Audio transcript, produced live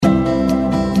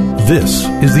This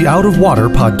is the Out of Water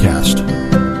Podcast.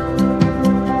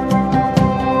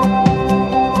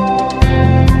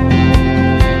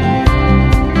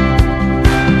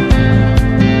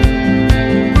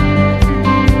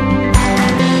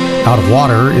 Out of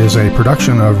Water is a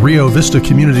production of Rio Vista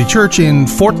Community Church in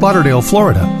Fort Lauderdale,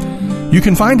 Florida. You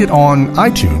can find it on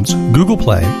iTunes, Google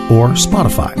Play, or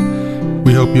Spotify.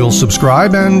 We hope you'll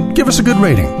subscribe and give us a good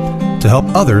rating to help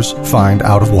others find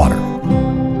Out of Water.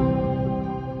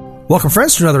 Welcome,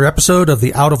 friends, to another episode of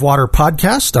the Out of Water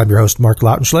Podcast. I'm your host, Mark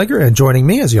Lautenschlager, and joining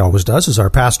me, as he always does, is our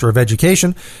pastor of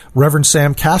education, Reverend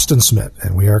Sam Castensmith.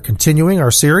 And we are continuing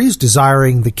our series,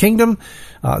 Desiring the Kingdom.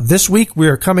 This week, we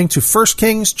are coming to 1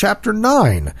 Kings chapter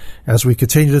 9, as we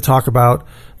continue to talk about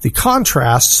the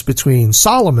contrasts between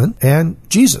Solomon and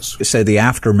Jesus. So the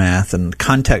aftermath and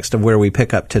context of where we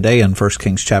pick up today in 1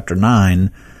 Kings chapter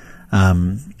 9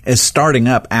 is starting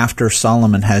up after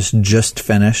Solomon has just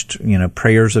finished,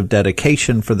 prayers of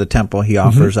dedication for the temple. He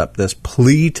offers up this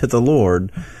plea to the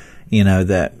Lord,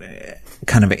 that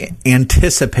kind of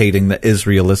anticipating that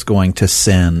Israel is going to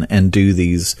sin and do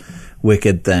these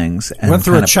wicked things. And went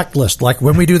through a checklist, like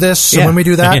when we do this, and when we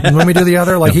do that, and when we do the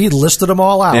other, like he listed them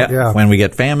all out. Yeah. When we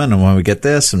get famine, and when we get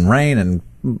this, and rain, and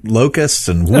locusts,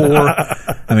 and war.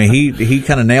 I mean, he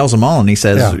kind of nails them all, and he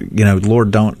says, Lord,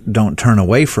 don't turn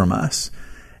away from us.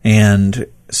 And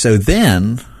so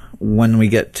then, when we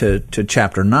get to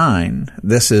chapter 9,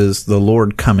 this is the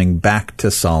Lord coming back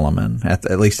to Solomon,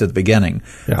 at least at the beginning.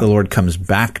 Yeah. The Lord comes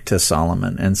back to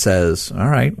Solomon and says, all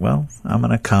right, well, I'm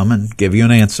going to come and give you an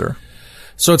answer.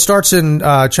 So it starts in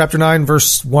chapter 9,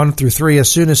 verse 1 through 3. As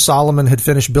soon as Solomon had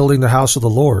finished building the house of the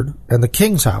Lord and the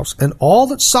king's house and all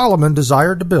that Solomon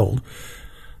desired to build.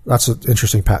 That's an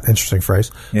interesting phrase.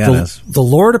 Yeah, it is. The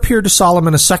Lord appeared to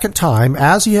Solomon a second time,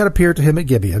 as he had appeared to him at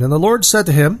Gibeon. And the Lord said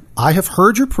to him, I have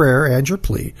heard your prayer and your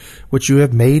plea, which you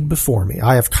have made before me.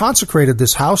 I have consecrated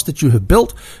this house that you have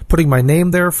built, putting my name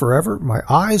there forever. My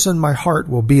eyes and my heart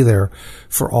will be there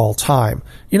for all time.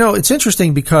 It's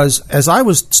interesting because as I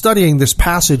was studying this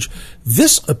passage,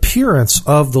 this appearance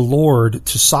of the Lord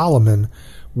to Solomon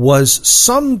was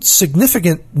some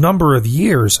significant number of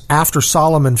years after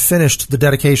Solomon finished the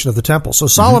dedication of the temple. So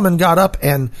Solomon got up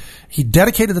and he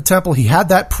dedicated the temple. He had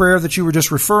that prayer that you were just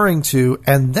referring to,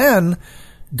 and then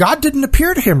God didn't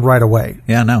appear to him right away.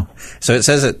 Yeah, no. So it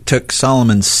says it took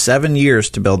Solomon 7 years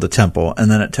to build the temple, and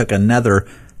then it took another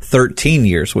 13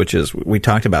 years, which is, we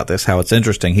talked about this, how it's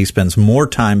interesting. He spends more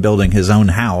time building his own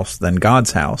house than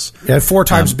God's house. Yeah, 4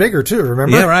 times bigger too,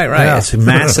 remember? Yeah, right. Yeah. It's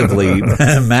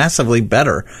massively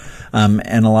better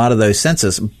in a lot of those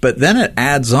senses. But then it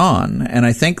adds on, and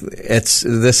I think it's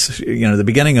this, the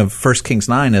beginning of 1 Kings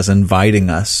 9 is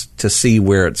inviting us to see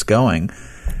where it's going.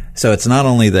 So it's not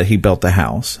only that he built the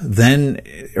house, or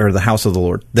the house of the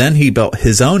Lord, then he built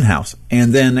his own house,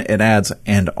 and then it adds,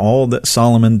 and all that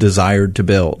Solomon desired to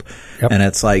build. Yep. And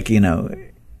it's like, the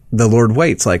Lord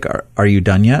waits, like, are you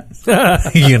done yet?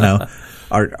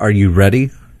 Are you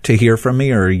ready to hear from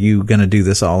me, or are you going to do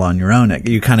this all on your own?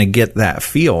 You kind of get that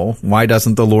feel. Why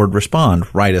doesn't the Lord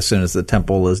respond right as soon as the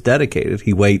temple is dedicated?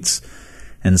 He waits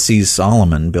and sees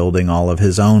Solomon building all of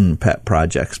his own pet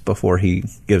projects before he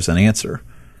gives an answer.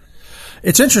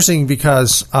 It's interesting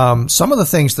because some of the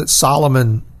things that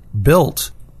Solomon built,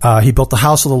 he built the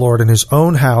house of the Lord and his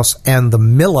own house and the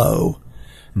Millo.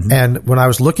 Mm-hmm. And when I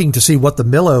was looking to see what the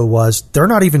Millo was, they're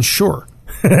not even sure.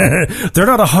 They're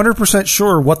not 100%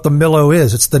 sure what the Millo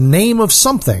is. It's the name of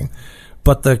something.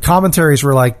 But the commentaries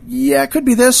were like, yeah, it could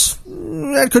be this,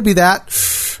 it could be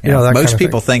that. Yeah, most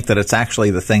people think that it's actually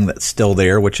the thing that's still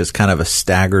there, which is kind of a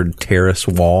staggered terrace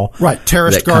wall. Right,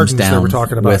 terraced gardens they were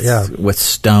talking about, with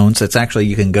stones. It's actually,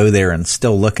 you can go there and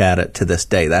still look at it to this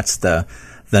day. That's the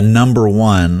number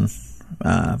one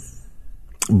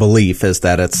belief, is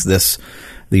that it's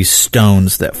these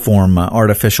stones that form an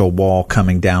artificial wall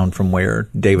coming down from where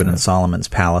David and Solomon's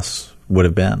palace would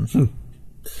have been.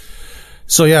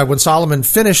 So when Solomon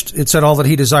finished, it said all that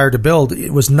he desired to build.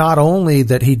 It was not only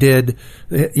that he did,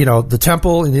 the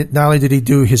temple, and not only did he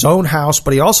do his own house,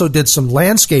 but he also did some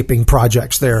landscaping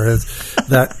projects there.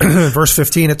 That verse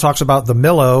 15, it talks about the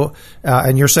Millo,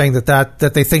 and you're saying that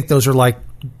they think those are like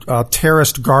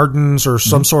terraced gardens or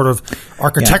some sort of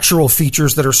architectural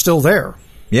features that are still there.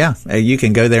 Yeah, you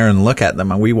can go there and look at them.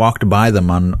 And we walked by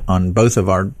them on both of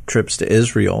our trips to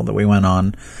Israel that we went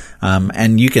on.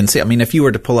 And you can see, if you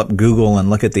were to pull up Google and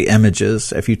look at the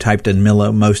images, if you typed in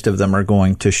Millo, most of them are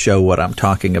going to show what I'm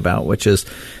talking about, which is,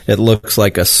 it looks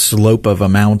like a slope of a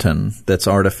mountain that's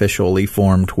artificially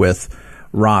formed with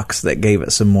rocks that gave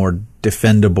it some more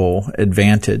defendable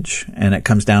advantage. And it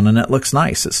comes down and it looks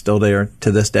nice. It's still there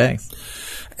to this day.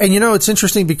 And, it's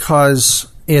interesting because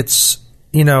it's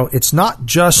not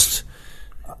just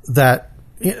that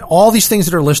all these things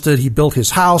that are listed, he built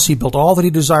his house, he built all that he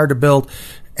desired to build.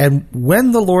 And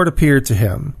when the Lord appeared to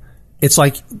him, it's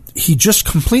like he just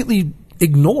completely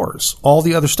ignores all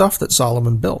the other stuff that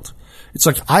Solomon built. It's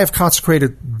like, I have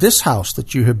consecrated this house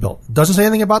that you have built. Doesn't say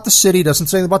anything about the city, doesn't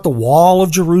say anything about the wall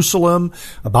of Jerusalem,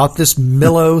 about this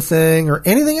Millo thing or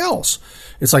anything else.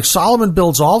 It's like Solomon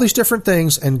builds all these different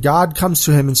things and God comes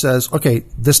to him and says, okay,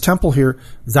 this temple here,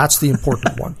 that's the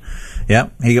important one.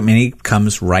 Yep. He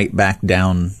comes right back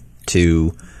down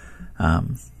to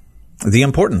the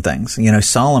important things.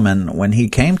 Solomon, when he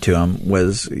came to him,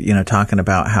 was, talking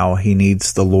about how he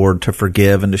needs the Lord to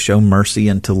forgive and to show mercy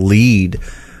and to lead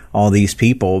all these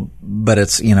people. But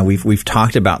it's, we've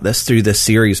talked about this through this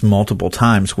series multiple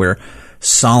times, where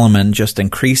Solomon just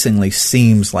increasingly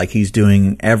seems like he's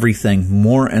doing everything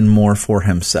more and more for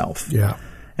himself. Yeah.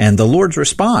 And the Lord's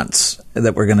response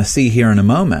that we're going to see here in a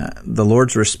moment, the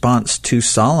Lord's response to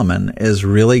Solomon is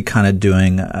really kind of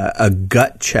doing a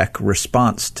gut check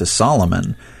response to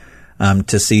Solomon,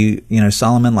 to see,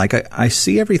 Solomon, like, I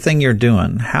see everything you're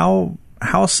doing. How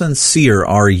sincere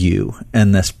are you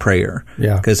in this prayer?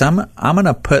 Yeah. Because I'm going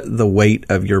to put the weight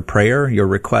of your prayer, your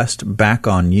request, back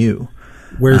on you.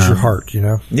 Where's your heart,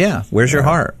 Yeah, where's your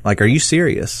heart? Like, are you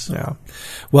serious? Yeah.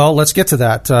 Well, let's get to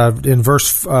that. In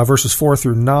verses 4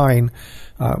 through 9,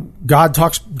 God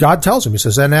tells him, he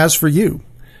says, "And as for you,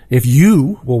 if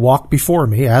you will walk before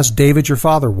me, as David your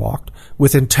father walked,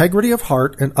 with integrity of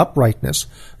heart and uprightness,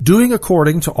 doing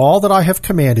according to all that I have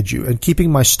commanded you, and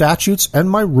keeping my statutes and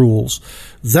my rules,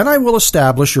 then I will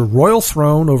establish your royal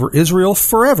throne over Israel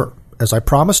forever, as I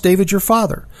promised David your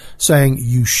father, saying,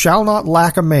 you shall not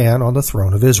lack a man on the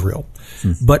throne of Israel.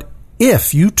 But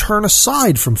if you turn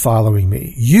aside from following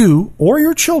me, you or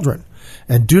your children,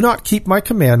 and do not keep my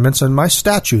commandments and my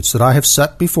statutes that I have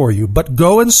set before you, but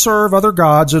go and serve other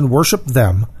gods and worship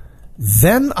them,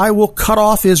 then I will cut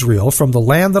off Israel from the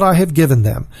land that I have given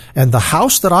them, and the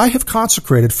house that I have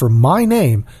consecrated for my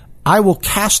name I will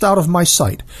cast out of my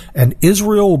sight, and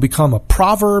Israel will become a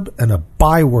proverb and a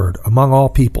byword among all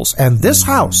peoples. And this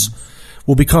house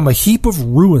will become a heap of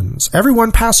ruins.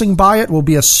 Everyone passing by it will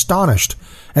be astonished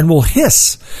and will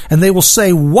hiss, and they will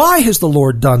say, why has the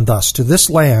Lord done thus to this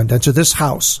land and to this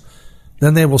house?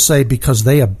 Then they will say, because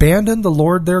they abandoned the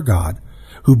Lord their God,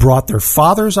 who brought their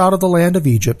fathers out of the land of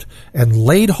Egypt, and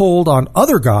laid hold on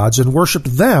other gods and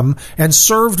worshipped them and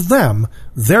served them.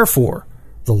 Therefore,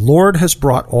 the Lord has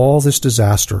brought all this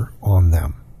disaster on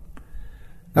them."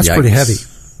 That's Yikes. Pretty heavy.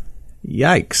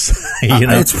 Yikes.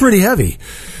 It's pretty heavy.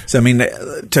 So, I mean,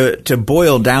 to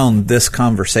boil down this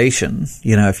conversation,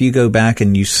 if you go back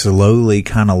and you slowly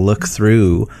kind of look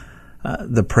through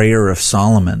the prayer of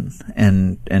Solomon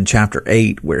in chapter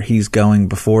 8, where he's going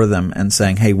before them and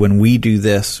saying, hey, when we do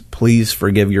this, please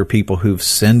forgive your people who've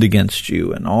sinned against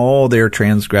you and all their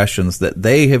transgressions that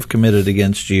they have committed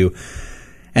against you.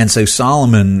 And so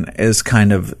Solomon is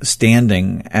kind of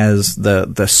standing as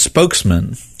the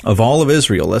spokesman of all of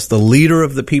Israel, as the leader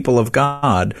of the people of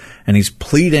God, and he's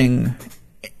pleading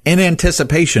in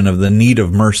anticipation of the need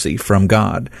of mercy from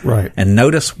God. Right. And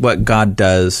notice what God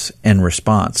does in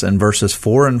response. In verses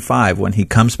 4 and 5, when he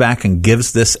comes back and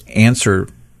gives this answer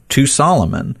to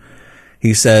Solomon,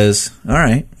 he says, all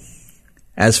right,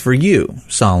 as for you,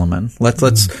 Solomon,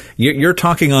 you're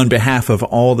talking on behalf of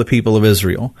all the people of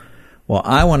Israel. Well,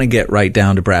 I want to get right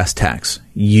down to brass tacks.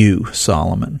 You,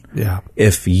 Solomon. Yeah.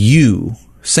 If you,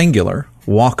 singular,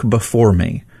 walk before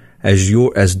me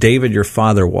as David your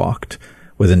father walked,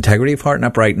 with integrity of heart and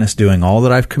uprightness, doing all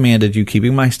that I've commanded you,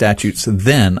 keeping my statutes,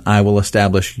 then I will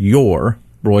establish your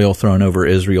royal throne over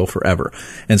Israel forever.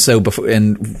 And so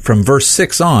from verse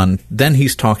 6 on, then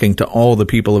he's talking to all the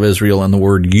people of Israel, and the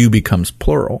word you becomes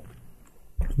plural.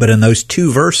 But in those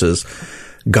two verses,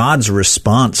 God's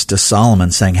response to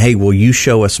Solomon saying, hey, will you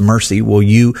show us mercy? Will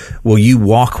you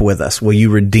walk with us? Will you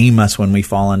redeem us when we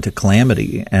fall into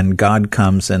calamity? And God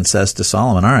comes and says to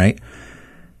Solomon, all right,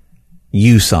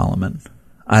 you, Solomon,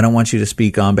 I don't want you to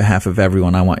speak on behalf of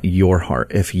everyone. I want your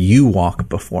heart. If you walk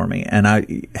before me. And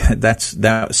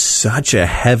that was such a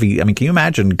heavy, can you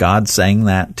imagine God saying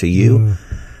that to you?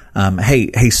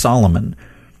 Hey, Solomon,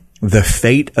 the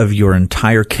fate of your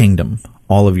entire kingdom,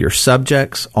 all of your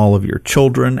subjects, all of your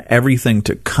children, everything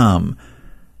to come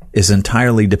is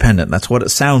entirely dependent. That's what it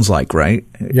sounds like, right?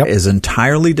 Yep. Is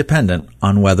entirely dependent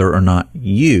on whether or not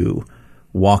you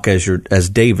walk as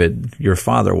David, your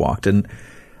father, walked. And,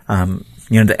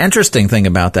 The interesting thing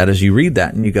about that is you read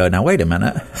that and you go, now, wait a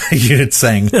minute. It's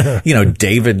saying,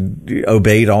 David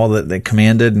obeyed all that they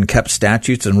commanded and kept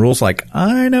statutes and rules. Like,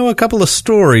 I know a couple of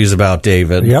stories about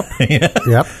David. Yep.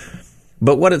 Yep.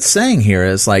 But what it's saying here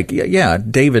is like, yeah,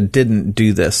 David didn't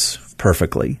do this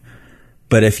perfectly.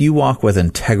 But if you walk with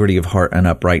integrity of heart and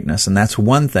uprightness, and that's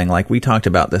one thing, like we talked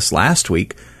about this last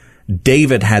week,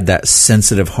 David had that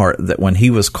sensitive heart that when he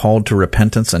was called to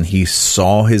repentance and he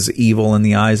saw his evil in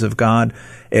the eyes of God,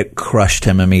 it crushed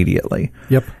him immediately.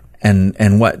 Yep.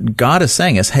 And what God is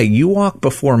saying is, hey, you walk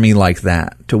before me like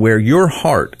that, to where your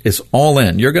heart is all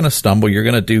in. You're going to stumble. You're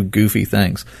going to do goofy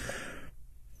things.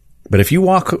 But if you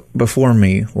walk before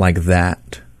me like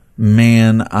that,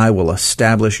 man, I will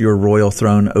establish your royal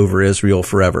throne over Israel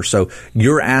forever. So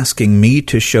you're asking me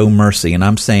to show mercy. And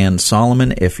I'm saying,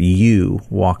 Solomon, if you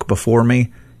walk before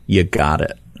me, you got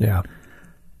it. Yeah.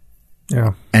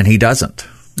 Yeah. And he doesn't.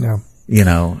 Yeah.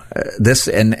 This,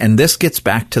 and this gets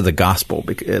back to the gospel.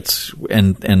 It's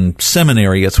in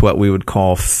seminary, it's what we would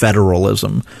call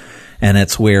federalism. And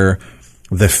it's where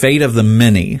the fate of the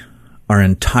many are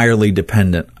entirely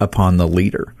dependent upon the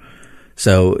leader.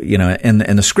 So, in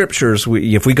the scriptures,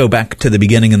 if we go back to the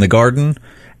beginning in the garden,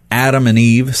 Adam and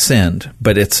Eve sinned,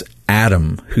 but it's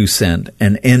Adam who sinned.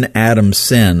 And in Adam's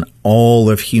sin, all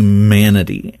of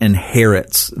humanity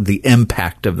inherits the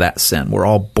impact of that sin. We're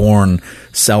all born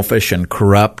selfish and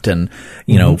corrupt and,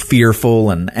 fearful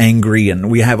and angry.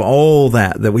 And we have all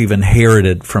that we've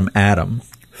inherited from Adam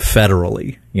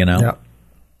federally, Yeah.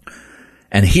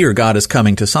 And here God is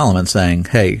coming to Solomon saying,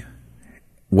 hey,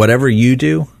 whatever you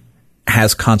do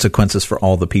has consequences for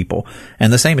all the people.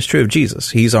 And the same is true of Jesus.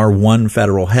 He's our one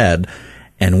federal head.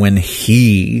 And when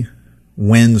he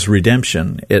wins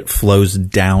redemption, it flows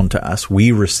down to us.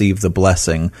 We receive the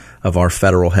blessing of our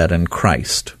federal head in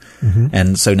Christ. Mm-hmm.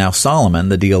 And so now Solomon,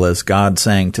 the deal is God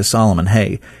saying to Solomon,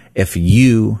 hey, if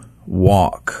you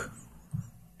walk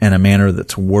in a manner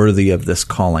that's worthy of this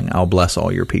calling, I'll bless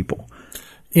all your people.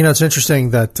 It's interesting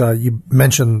that you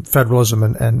mentioned federalism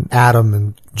and Adam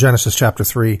in Genesis chapter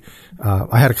 3.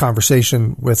 I had a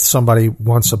conversation with somebody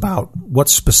once about what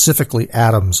specifically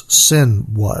Adam's sin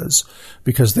was,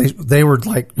 because they were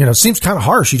like, it seems kind of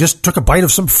harsh. He just took a bite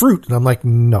of some fruit. And I'm like,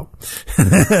 no.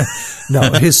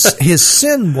 No, his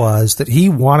sin was that he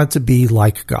wanted to be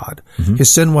like God. Mm-hmm. His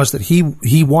sin was that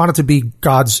he wanted to be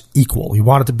God's equal. He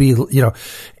wanted to be,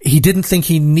 he didn't think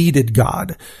he needed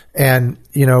God. And,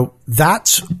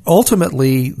 that's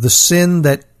ultimately the sin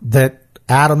that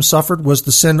Adam suffered, was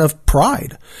the sin of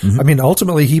pride. Mm-hmm. I mean,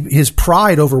 ultimately his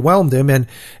pride overwhelmed him,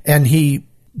 and he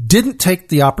didn't take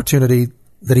the opportunity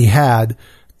that he had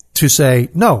to say,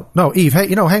 no, Eve, hey,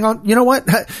 hang on. You know what?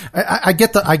 I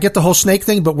get the whole snake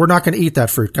thing, but we're not going to eat that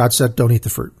fruit. God said, don't eat the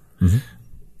fruit. Mm-hmm.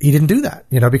 He didn't do that,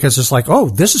 because it's like, oh,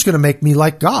 this is going to make me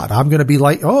like God. I'm going to be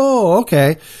like, oh,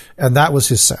 okay. And that was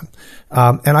his sin.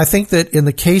 And I think that in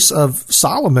the case of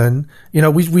Solomon,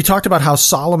 we talked about how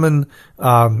Solomon,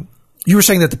 you were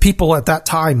saying that the people at that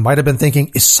time might have been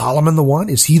thinking, is Solomon the one?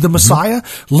 Is he the Messiah?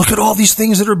 Mm-hmm. Look at all these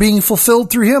things that are being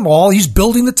fulfilled through him. He's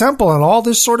building the temple and all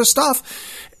this sort of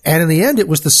stuff. And in the end, it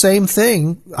was the same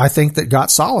thing, I think, that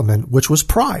got Solomon, which was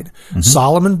pride. Mm-hmm.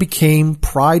 Solomon became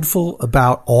prideful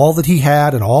about all that he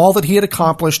had and all that he had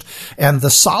accomplished. And the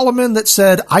Solomon that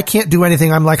said, I can't do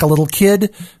anything, I'm like a little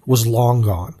kid, was long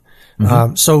gone.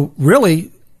 Mm-hmm. So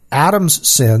really, Adam's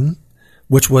sin,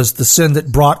 which was the sin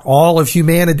that brought all of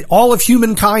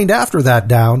humankind after that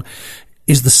down,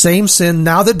 is the same sin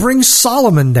now that brings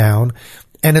Solomon down.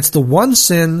 And it's the one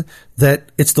sin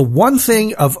it's the one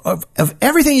thing of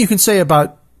everything you can say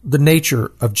about the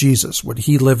nature of Jesus when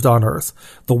he lived on earth.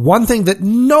 The one thing that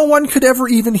no one could ever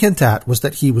even hint at was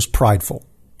that he was prideful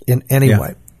in any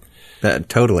way.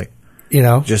 Totally.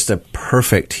 Just a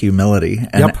perfect humility.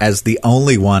 And as the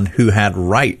only one who had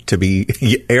right to be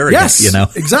arrogant,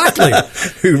 yes, exactly.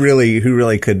 who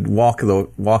really could walk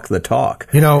the talk.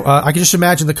 I can just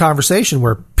imagine the conversation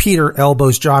where Peter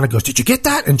elbows John and goes, did you get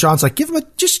that? And John's like, give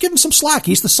him some slack.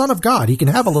 He's the son of God. He can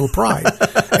have a little pride.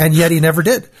 And yet he never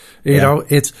did.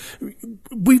 This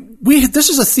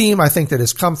is a theme I think that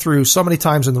has come through so many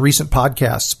times in the recent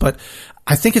podcasts, but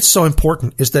I think it's so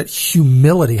important, is that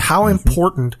humility, how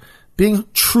important being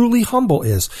truly humble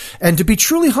is. And to be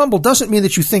truly humble doesn't mean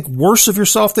that you think worse of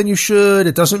yourself than you should.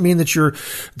 It doesn't mean that you're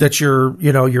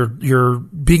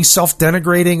being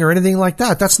self-denigrating or anything like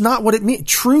that. That's not what it means.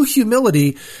 True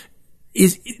humility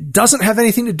doesn't have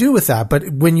anything to do with that. But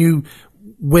when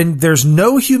there's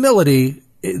no humility,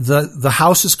 the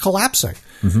house is collapsing.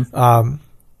 Mm-hmm.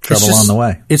 Trouble on the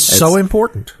way. It's so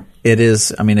important. It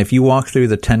is. I mean, if you walk through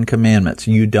the 10 Commandments,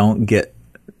 you don't get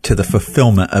to the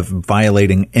fulfillment of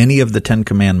violating any of the 10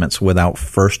 commandments without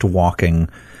first walking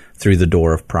through the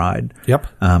door of pride. Yep.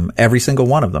 Every single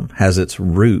one of them has its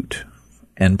root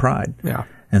in pride. Yeah.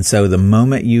 And so the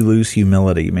moment you lose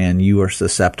humility, man, you are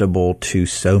susceptible to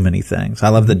so many things. I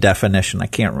love the definition. I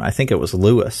think it was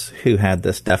Lewis who had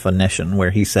this definition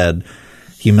where he said,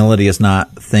 humility is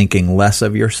not thinking less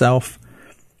of yourself.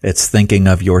 It's thinking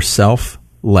of yourself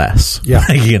less. Yeah.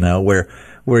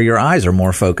 Where your eyes are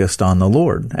more focused on the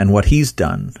Lord and what He's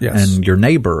done, yes, and your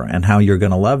neighbor and how you're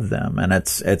going to love them. And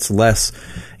it's less,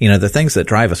 the things that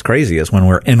drive us crazy is when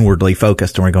we're inwardly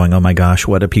focused and we're going, oh my gosh,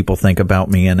 what do people think about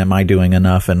me? And am I doing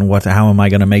enough? And how am I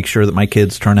going to make sure that my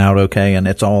kids turn out okay? And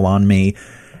it's all on me.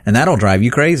 And that'll drive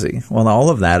you crazy. Well, all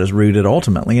of that is rooted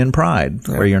ultimately in pride,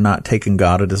 where you're not taking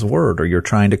God at His word, or you're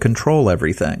trying to control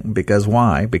everything. Because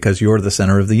why? Because you're the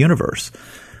center of the universe.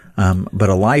 But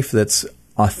a life that's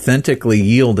authentically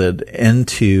yielded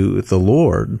into the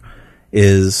Lord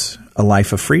is a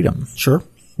life of freedom. Sure.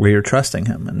 Where you're trusting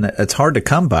Him. And it's hard to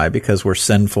come by because we're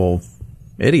sinful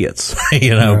idiots,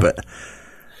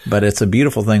 but it's a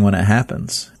beautiful thing when it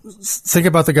happens. Think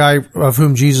about the guy of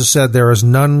whom Jesus said, there is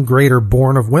none greater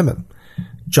born of women.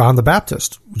 John the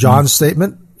Baptist. John's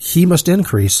statement, he must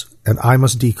increase and I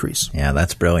must decrease. Yeah,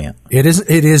 that's brilliant. It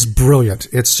is brilliant.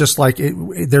 It's just like,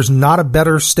 there's not a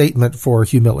better statement for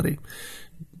humility.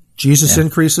 Jesus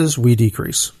increases, we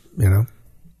decrease, Yeah.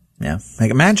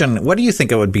 Like imagine, what do you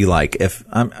think it would be like if,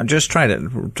 I'm just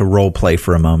trying to role play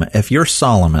for a moment. If you're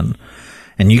Solomon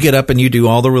and you get up and you do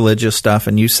all the religious stuff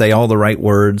and you say all the right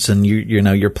words and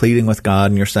you're pleading with God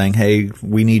and you're saying, hey,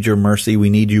 we need your mercy. We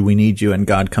need you. And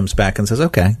God comes back and says,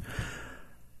 okay,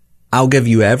 I'll give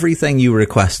you everything you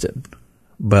requested,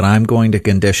 but I'm going to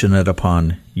condition it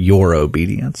upon your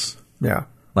obedience. Yeah.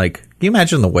 Like, can you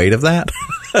imagine the weight of that?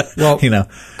 Well,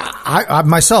 I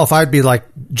myself, I'd be like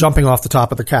jumping off the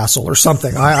top of the castle or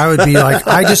something. I would be like,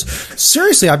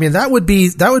 seriously, I mean, that would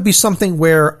be something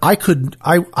where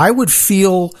I would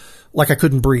feel like I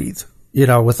couldn't breathe,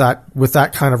 with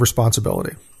that kind of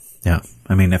responsibility. Yeah.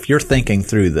 I mean, if you're thinking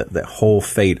through the whole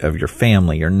fate of your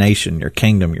family, your nation, your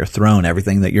kingdom, your throne,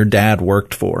 everything that your dad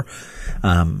worked for,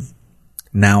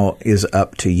 now is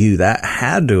up to you. That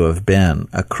had to have been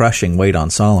a crushing weight on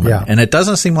Solomon. Yeah. And it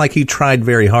doesn't seem like he tried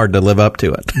very hard to live up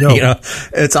to it. No.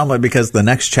 It's almost because the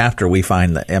next chapter we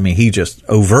find that, he just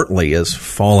overtly is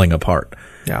falling apart.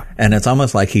 Yeah. And it's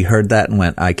almost like he heard that and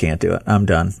went, I can't do it. I'm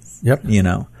done. Yep.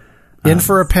 In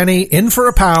for a penny, in for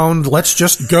a pound. Let's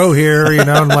just go here,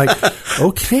 I'm like,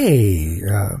 okay.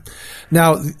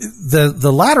 Now,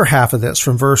 the latter half of this,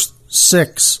 from verse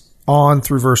 6 on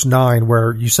through verse 9,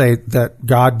 where you say that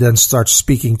God then starts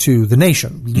speaking to the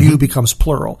nation. You becomes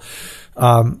plural.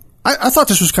 I thought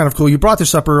this was kind of cool. You brought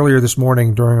this up earlier this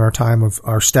morning during our time of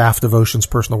our staff devotions,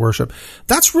 personal worship.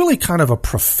 That's really kind of a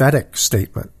prophetic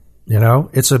statement.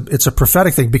 It's a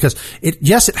prophetic thing because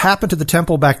it happened to the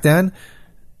temple back then,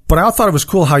 but I thought it was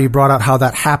cool how you brought out how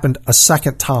that happened a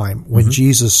second time when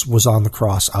Jesus was on the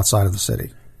cross outside of the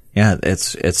city. Yeah,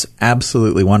 it's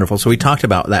absolutely wonderful. So we talked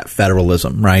about that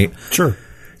federalism, right? Sure.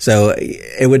 So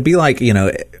it would be like,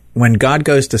 when God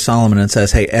goes to Solomon and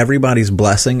says, hey, everybody's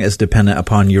blessing is dependent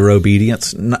upon your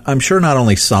obedience. I'm sure not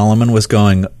only Solomon was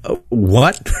going,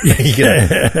 what?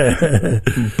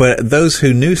 But those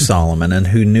who knew Solomon and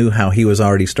who knew how he was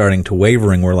already starting to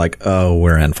wavering were like, oh,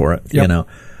 we're in for it,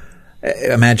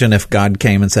 Imagine if God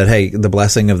came and said, hey, the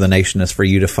blessing of the nation is for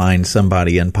you to find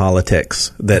somebody in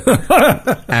politics that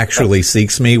actually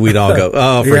seeks me. We'd all go,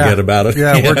 oh, forget about it.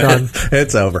 Yeah, we're done.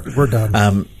 It's over. We're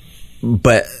done.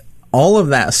 But all of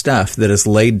that stuff that is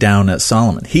laid down at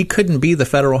Solomon, he couldn't be the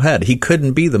federal head. He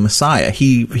couldn't be the Messiah.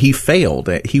 He failed.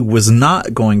 He was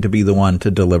not going to be the one to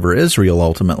deliver Israel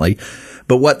ultimately.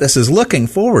 But what this is looking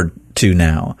forward to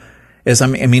now is,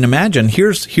 imagine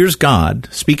here's God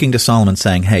speaking to Solomon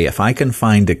saying, hey, if I can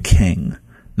find a king,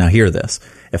 now hear this,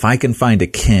 if I can find a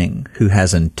king who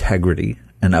has integrity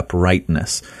and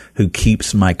uprightness, who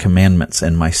keeps my commandments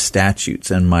and my statutes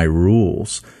and my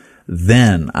rules,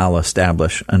 then I'll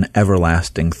establish an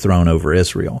everlasting throne over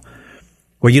Israel.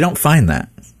 Well, you don't find that.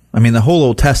 The whole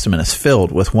Old Testament is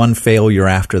filled with one failure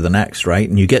after the next, right?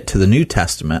 And you get to the New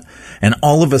Testament, and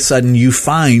all of a sudden you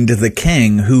find the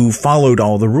king who followed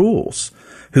all the rules,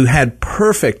 who had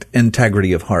perfect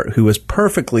integrity of heart, who was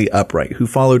perfectly upright, who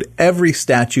followed every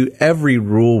statute, every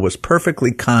rule, was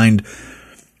perfectly kind,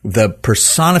 the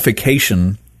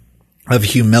personification of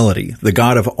humility, the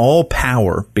God of all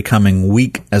power becoming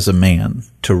weak as a man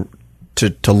to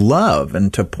love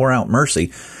and to pour out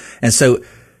mercy. And so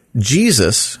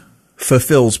Jesus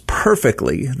fulfills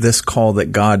perfectly this call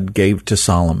that God gave to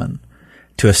Solomon.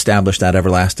 to establish that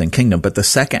everlasting kingdom. But the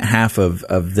second half of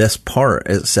this part,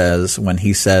 it says, when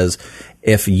he says,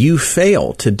 if you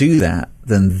fail to do that,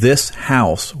 then this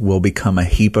house will become a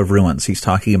heap of ruins. He's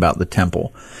talking about the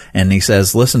temple. And he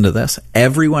says, listen to this,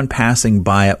 everyone passing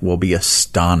by it will be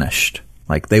astonished.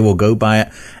 Like they will go by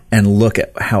it and look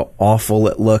at how awful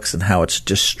it looks and how it's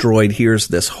destroyed. Here's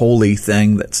this holy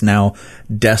thing that's now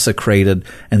desecrated,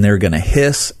 and they're going to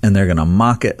hiss and they're going to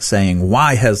mock it, saying,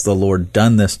 why has the Lord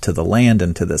done this to the land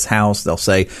and to this house? They'll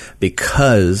say,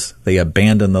 because they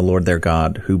abandoned the Lord their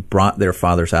God, who brought their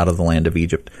fathers out of the land of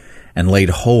Egypt and laid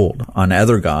hold on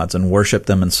other gods and worshiped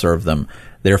them and served them.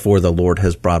 Therefore, the Lord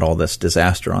has brought all this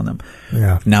disaster on them.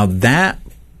 Yeah. Now, that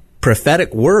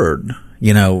prophetic word,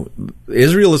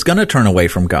 Israel is going to turn away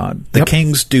from God. The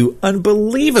kings do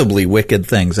unbelievably wicked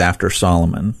things after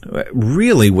Solomon,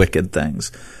 really wicked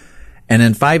things. And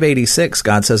in 586,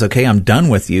 God says, okay, I'm done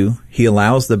with you. He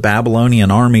allows the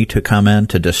Babylonian army to come in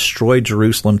to destroy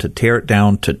Jerusalem, to tear it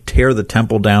down, to tear the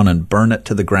temple down and burn it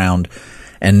to the ground.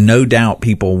 And no doubt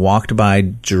people walked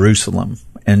by Jerusalem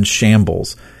in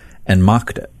shambles and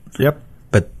mocked it. Yep.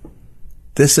 But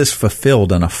this is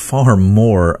fulfilled in a far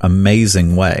more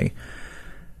amazing way.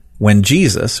 When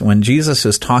Jesus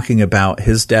is talking about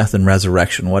his death and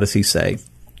resurrection, what does he say?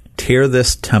 Tear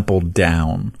this temple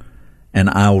down and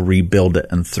I'll rebuild it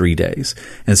in 3 days.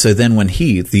 And so then when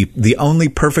he, the only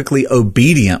perfectly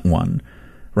obedient one,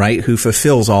 right, who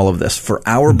fulfills all of this for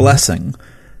our blessing,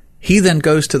 he then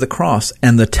goes to the cross,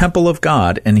 and the temple of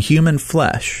God in human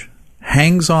flesh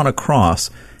hangs on a cross,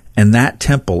 and that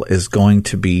temple is going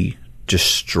to be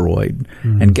destroyed.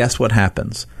 And guess what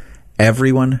happens?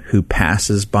 Everyone who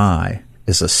passes by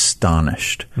is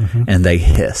astonished, and they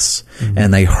hiss,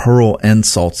 and they hurl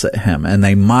insults at him, and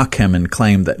they mock him and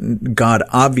claim that God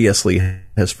obviously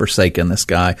has forsaken this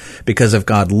guy, because if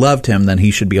God loved him, then he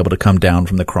should be able to come down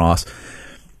from the cross.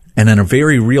 And in a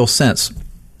very real sense,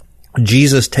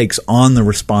 Jesus takes on the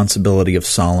responsibility of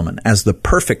Solomon as the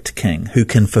perfect king who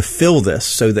can fulfill this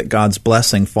so that God's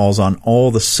blessing falls on all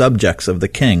the subjects of the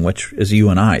king, which is you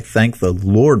and I. Thank the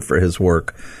Lord for his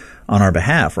work on our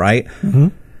behalf, right?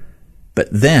 But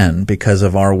then, because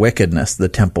of our wickedness, the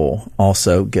temple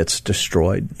also gets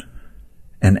destroyed.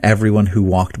 And everyone who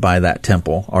walked by that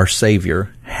temple, our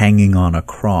Savior, hanging on a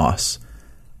cross,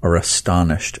 are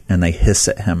astonished, and they hiss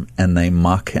at him, and they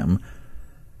mock him.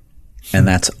 And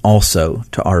that's also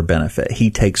to our benefit.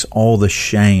 He takes all the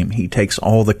shame. He takes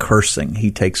all the cursing. He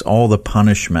takes all the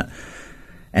punishment.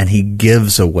 And he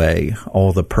gives away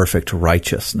all the perfect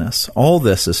righteousness. All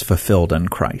this is fulfilled in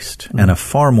Christ in a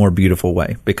far more beautiful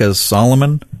way, because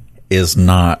Solomon is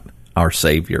not our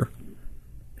Savior.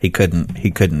 He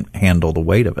couldn't handle the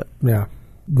weight of it. Yeah.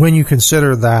 When you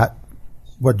consider that,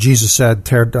 what Jesus said,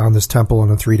 tear down this temple and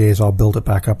in 3 days I'll build it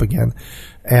back up again,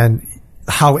 and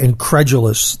how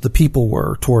incredulous the people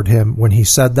were toward him when he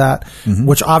said that,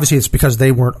 which obviously it's because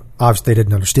they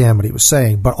didn't understand what he was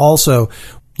saying, but also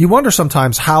you wonder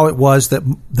sometimes how it was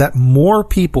that more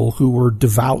people who were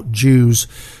devout Jews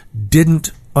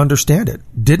didn't understand it,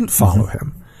 didn't follow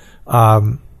him.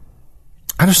 I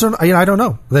don't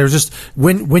know. There's just,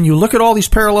 when you look at all these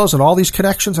parallels and all these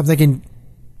connections, I'm thinking,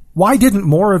 why didn't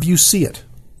more of you see it?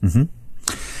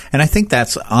 And I think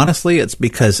that's, honestly, it's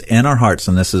because in our hearts,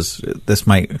 and this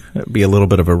might be a little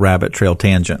bit of a rabbit trail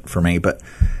tangent for me, but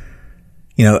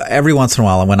every once in a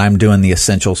while when I'm doing the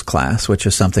Essentials class, which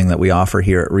is something that we offer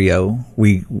here at Rio,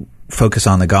 we focus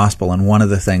on the gospel. And one of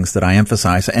the things that I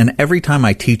emphasize, and every time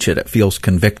I teach it, it feels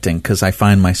convicting because I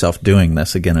find myself doing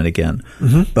this again and again.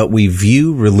 But we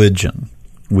view religion,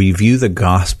 we view the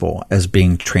gospel as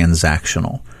being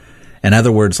transactional. In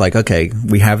other words, like, okay,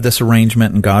 we have this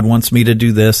arrangement and God wants me to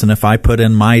do this, and if I put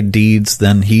in my deeds,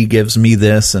 then he gives me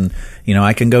this, and,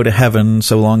 I can go to heaven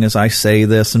so long as I say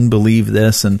this and believe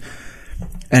this.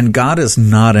 And God is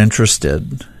not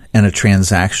interested in a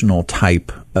transactional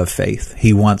type of faith.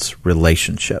 He wants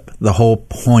relationship. The whole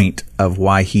point of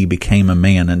why he became a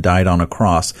man and died on a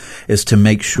cross is to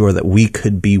make sure that we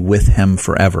could be with him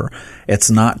forever. It's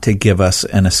not to give us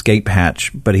an escape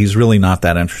hatch, but he's really not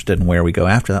that interested in where we go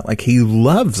after that. Like, he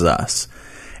loves us.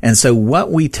 And so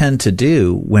what we tend to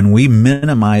do when we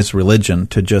minimize religion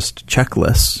to just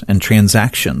checklists and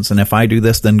transactions, and if I do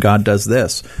this, then God does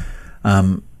this,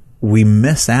 we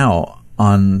miss out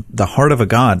on the heart of a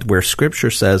God where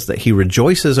Scripture says that he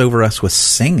rejoices over us with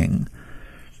singing,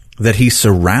 that he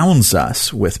surrounds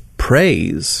us with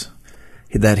praise,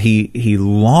 that he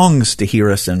longs to hear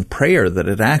us in prayer, that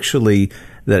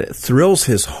it thrills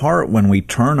his heart when we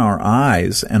turn our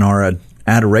eyes and our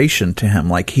adoration to him.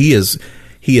 Like he is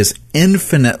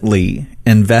infinitely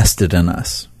invested in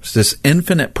us This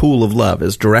infinite pool of love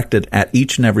is directed at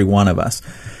each and every one of us.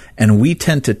 And we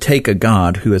tend to take a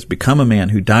God who has become a man,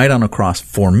 who died on a cross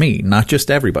for me, not just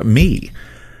everybody, me.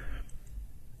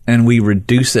 And we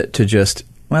reduce it to just,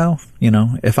 well,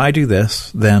 if I do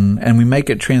this, then, and we make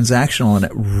it transactional, and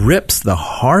it rips the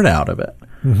heart out of it.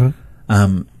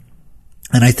 Mm-hmm.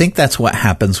 And I think that's what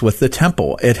happens with the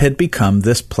temple. It had become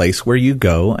this place where you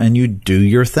go and you do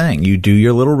your thing. You do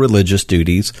your little religious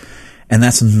duties. And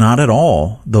that's not at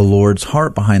all the Lord's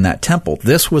heart behind that temple.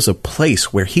 This was a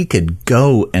place where he could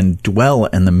go and dwell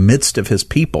in the midst of his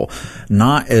people,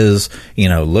 not as,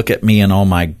 look at me in all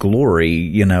my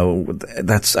glory.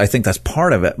 I think that's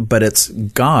part of it, but it's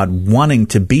God wanting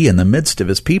to be in the midst of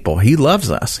his people. He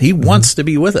loves us. He wants to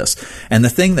be with us. And the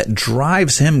thing that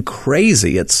drives him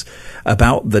crazy, it's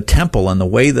about the temple and the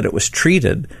way that it was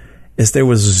treated, is there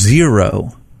was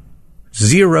zero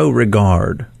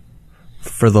regard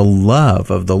for the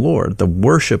love of the Lord, the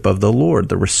worship of the Lord,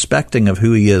 the respecting of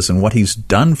who he is and what he's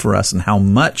done for us and how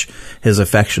much his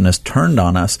affection is turned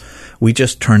on us. We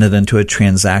just turn it into a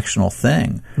transactional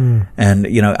thing. And,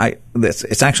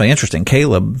 it's actually interesting.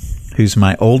 Caleb, who's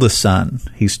my oldest son,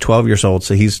 he's 12 years old,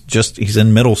 so he's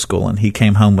in middle school, and he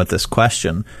came home with this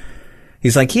question.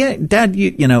 He's like, yeah, Dad,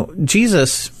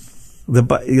 Jesus,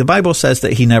 the Bible says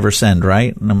that he never sinned,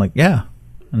 right? And I'm like, yeah.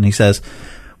 And he says,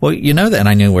 well, that, and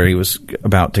I knew where he was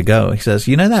about to go. He says,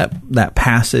 that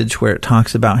passage where it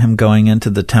talks about him going into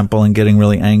the temple and getting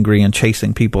really angry and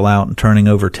chasing people out and turning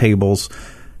over tables?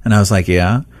 And I was like,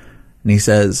 yeah. And he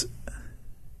says,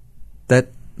 that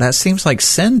seems like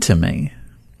sin to me.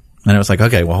 And I was like,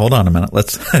 okay, well, hold on a minute.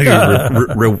 Let's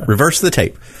reverse the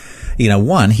tape.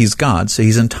 One, he's God, so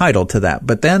he's entitled to that.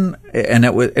 But then, and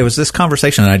it was this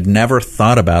conversation, and I'd never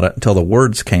thought about it until the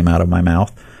words came out of my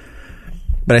mouth.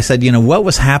 But I said, what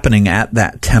was happening at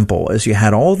that temple is you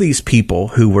had all these people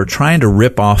who were trying to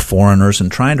rip off foreigners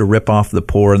and trying to rip off the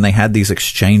poor, and they had these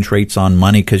exchange rates on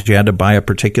money because you had to buy a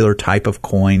particular type of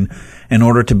coin in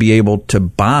order to be able to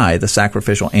buy the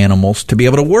sacrificial animals to be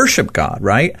able to worship God,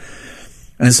 right?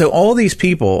 And so all these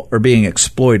people are being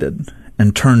exploited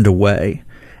and turned away.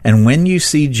 And when you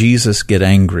see Jesus get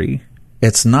angry,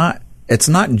 it's not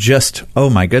just, oh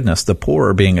my goodness, the poor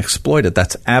are being exploited.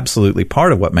 That's absolutely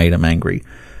part of what made him angry.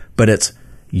 But it's,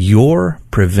 you're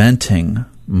preventing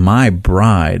my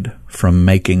bride from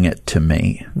making it to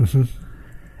me. Mm-hmm.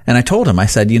 And I told him, I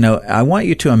said, I want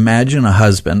you to imagine a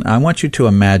husband. I want you to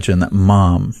imagine that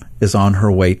mom is on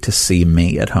her way to see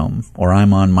me at home, or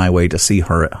I'm on my way to see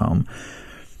her at home.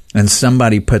 And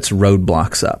somebody puts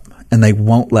roadblocks up, and they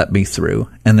won't let me through,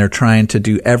 and they're trying to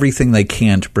do everything they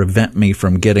can to prevent me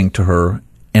from getting to her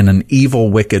in an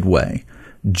evil, wicked way,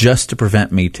 just to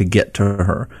prevent me to get to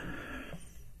her.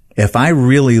 If I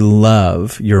really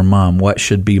love your mom, what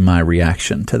should be my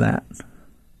reaction to that?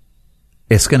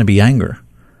 It's going to be anger.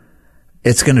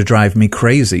 It's going to drive me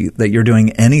crazy that you're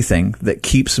doing anything that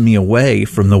keeps me away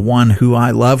from the one who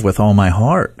I love with all my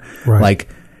heart. Right.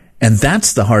 And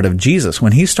that's the heart of Jesus.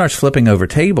 When he starts flipping over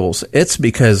tables, it's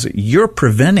because you're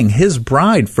preventing his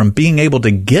bride from being able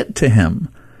to get to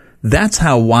him. That's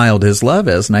how wild his love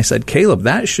is. And I said, Caleb,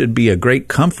 that should be a great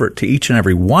comfort to each and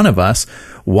every one of us.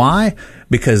 Why?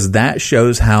 Because that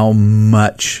shows how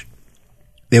much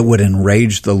it would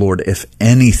enrage the Lord if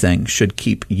anything should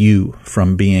keep you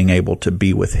from being able to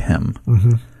be with him.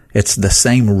 Mm-hmm. It's the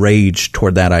same rage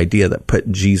toward that idea that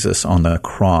put Jesus on the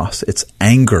cross. It's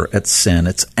anger at sin.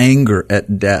 It's anger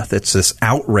at death. It's this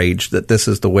outrage that this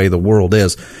is the way the world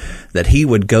is, that he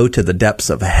would go to the depths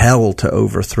of hell to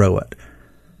overthrow it.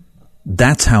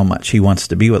 That's how much he wants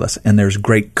to be with us. And there's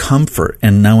great comfort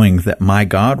in knowing that my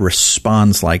God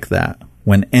responds like that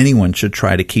when anyone should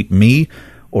try to keep me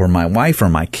or my wife or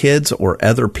my kids or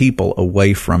other people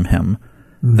away from him.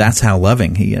 Mm-hmm. That's how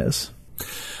loving he is.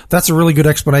 That's a really good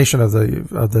explanation of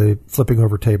the flipping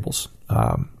over tables.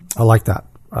 I like that.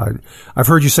 I've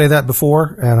heard you say that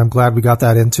before, and I'm glad we got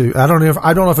that into. I don't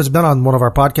know if it's been on one of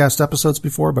our podcast episodes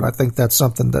before, but I think that's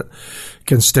something that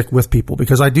can stick with people,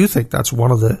 because I do think that's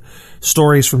one of the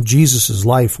stories from Jesus's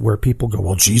life where people go,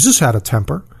 "Well, Jesus had a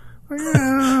temper."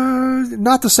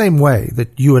 Not the same way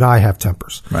that you and I have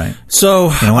tempers. Right. So,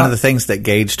 one of the things that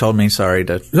Gage told me,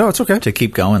 no, it's okay. to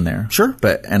keep going there. Sure.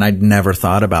 And I'd never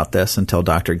thought about this until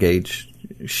Dr. Gage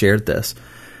shared this.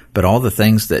 But all the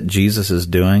things that Jesus is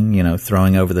doing,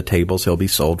 throwing over the tables, he'll be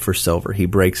sold for silver. He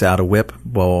breaks out a whip.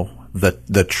 Well,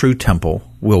 the true temple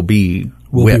will be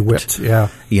whipped. Yeah.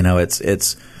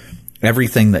 It's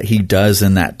everything that he does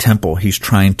in that temple. He's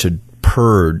trying to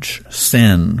purge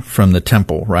sin from the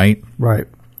temple, right? Right.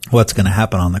 What's going to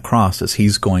happen on the cross is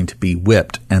he's going to be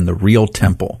whipped, and the real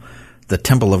temple, the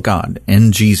temple of God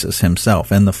in Jesus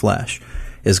himself, in the flesh,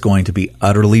 is going to be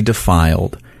utterly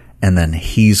defiled, and then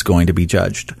he's going to be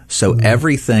judged. So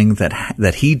everything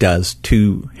that he does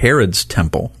to Herod's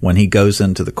temple, when he goes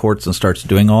into the courts and starts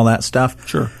doing all that stuff,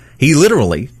 Sure. he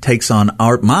literally takes on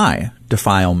my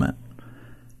defilement.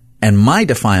 And my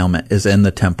defilement is in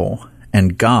the temple,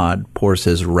 and God pours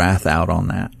his wrath out on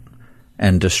that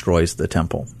and destroys the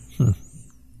temple.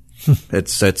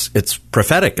 It's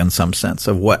prophetic in some sense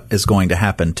of what is going to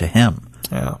happen to him.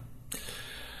 Yeah.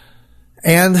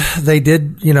 And they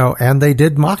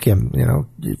did mock him.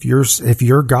 If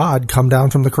you're God, come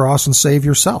down from the cross and save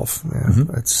yourself. Yeah,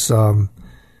 it's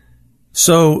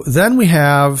so then we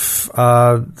have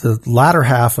the latter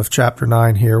half of chapter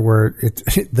 9 here, where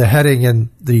the heading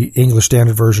in the English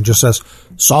Standard Version just says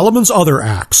Solomon's other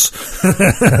acts.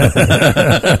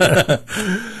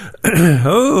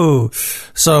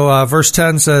 So verse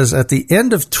 10 says, at the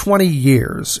end of 20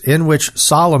 years in which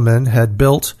Solomon had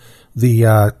built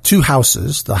the two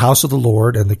houses, the house of the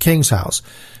Lord and the king's house,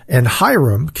 and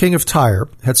Hiram, king of Tyre,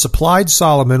 had supplied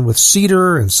Solomon with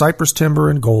cedar and cypress timber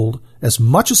and gold, as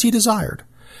much as he desired.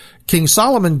 King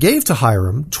Solomon gave to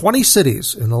Hiram 20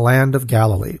 cities in the land of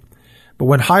Galilee. But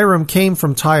when Hiram came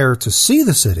from Tyre to see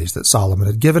the cities that Solomon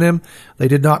had given him, they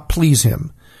did not please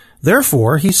him.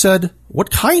 Therefore he said, what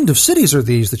kind of cities are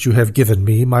these that you have given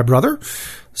me, my brother?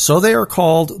 So they are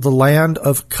called the land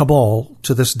of Cabal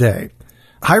to this day.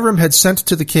 Hiram had sent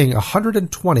to the king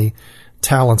 120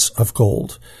 talents of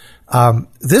gold.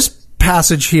 This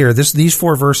passage here, these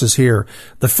 4 verses here,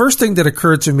 the first thing that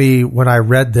occurred to me when I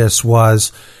read this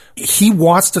was he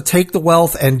wants to take the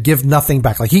wealth and give nothing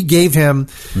back. Like he gave him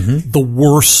the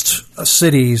worst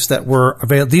cities that were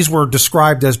available. These were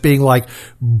described as being like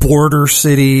border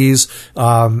cities.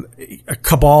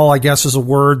 Cabal, I guess, is a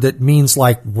word that means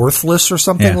like worthless or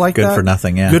something like that. Good for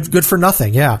nothing. Yeah. Good for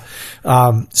nothing. Yeah.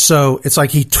 So it's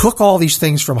like he took all these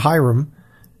things from Hiram,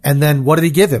 and then what did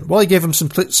he give him? Well, he gave him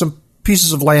some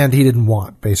pieces of land he didn't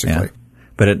want, basically. Yeah.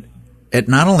 But it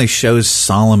not only shows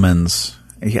Solomon's.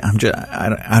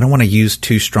 Yeah, I don't want to use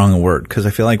too strong a word because I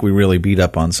feel like we really beat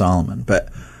up on Solomon, but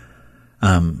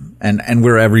and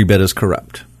we're every bit as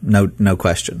corrupt, no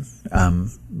question.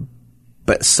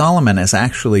 But Solomon is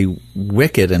actually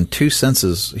wicked in two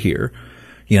senses here.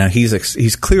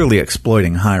 He's clearly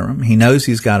exploiting Hiram. He knows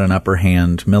he's got an upper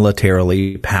hand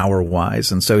militarily, power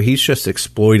wise, and so he's just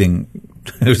exploiting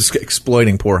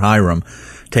poor Hiram,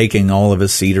 taking all of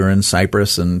his cedar and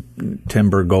cypress and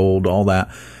timber, gold, all that.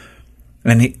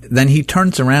 And then he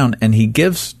turns around and he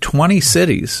gives 20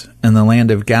 cities in the land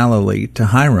of Galilee to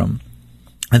Hiram.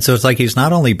 And so it's like he's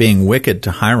not only being wicked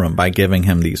to Hiram by giving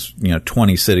him these,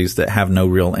 20 cities that have no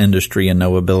real industry and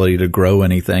no ability to grow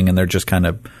anything, and they're just kind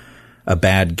of a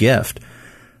bad gift.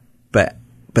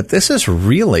 But this is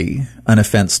really an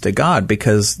offense to God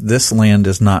because this land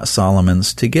is not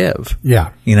Solomon's to give.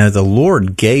 Yeah. The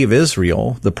Lord gave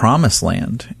Israel the promised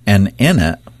land, and in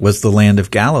it was the land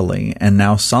of Galilee. And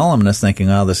now Solomon is thinking,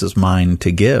 oh, this is mine to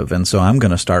give. And so I'm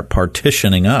going to start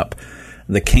partitioning up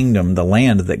the kingdom, the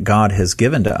land that God has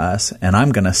given to us, and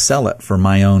I'm going to sell it for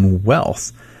my own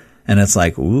wealth. And it's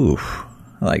like, ooh,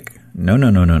 like, no.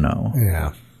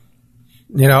 Yeah.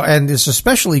 And it's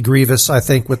especially grievous, I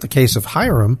think, with the case of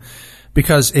Hiram,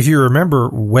 because if you remember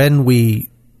when we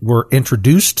were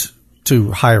introduced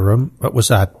to Hiram, what was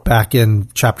that, back in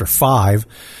chapter 5?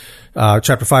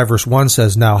 Chapter 5, verse 1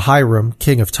 says, Now Hiram,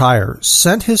 king of Tyre,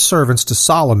 sent his servants to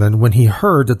Solomon when he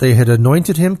heard that they had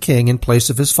anointed him king in place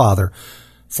of his father,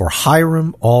 for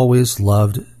Hiram always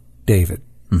loved David.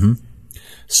 Mm-hmm.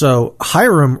 So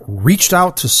Hiram reached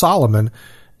out to Solomon.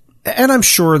 And I'm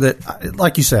sure that,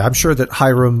 like you say, I'm sure that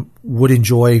Hiram would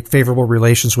enjoy favorable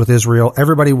relations with Israel.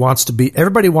 Everybody wants the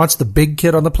big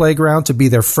kid on the playground to be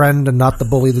their friend and not the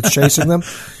bully that's chasing them.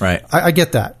 Right. I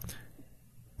get that.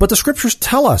 But the scriptures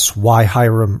tell us why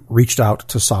Hiram reached out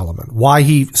to Solomon, why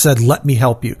he said, let me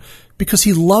help you, because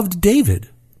he loved David.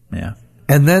 Yeah.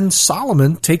 And then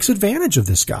Solomon takes advantage of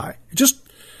this guy.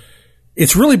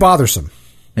 It's really bothersome.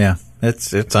 Yeah.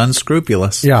 It's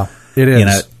unscrupulous. Yeah, it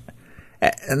is.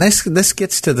 And this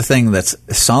gets to the thing that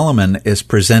Solomon is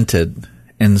presented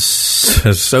in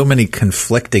so many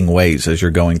conflicting ways as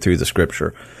you're going through the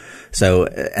scripture. So,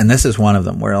 and this is one of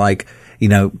them where, like,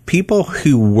 people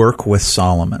who work with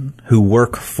Solomon, who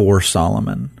work for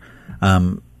Solomon,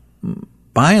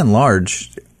 by and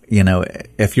large,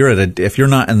 if you're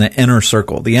not in the inner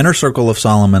circle of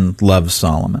Solomon loves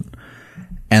Solomon.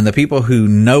 And the people who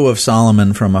know of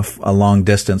Solomon from a long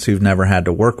distance, who've never had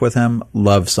to work with him,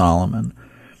 love Solomon.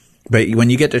 But when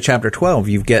you get to chapter 12,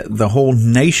 you get the whole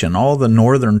nation, all the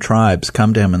northern tribes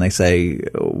come to him and they say,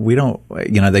 we don't,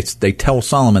 they tell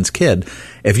Solomon's kid,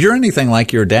 if you're anything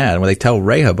like your dad, well, they tell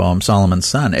Rehoboam, Solomon's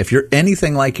son, if you're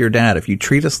anything like your dad, if you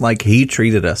treat us like he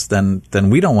treated us, then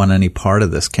we don't want any part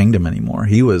of this kingdom anymore.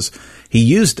 He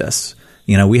used us.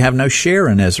 We have no share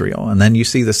in Israel. And then you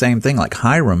see the same thing, like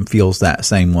Hiram feels that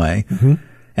same way. Mm-hmm.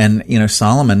 And,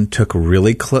 Solomon took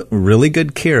really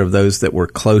good care of those that were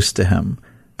close to him.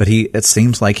 But it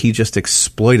seems like he just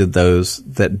exploited those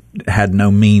that had no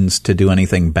means to do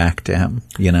anything back to him.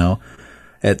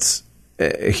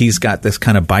 He's got this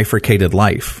kind of bifurcated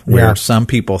life where some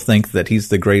people think that he's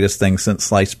the greatest thing since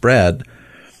sliced bread,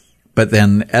 but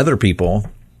then other people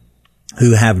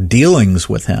who have dealings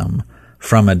with him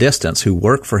from a distance, who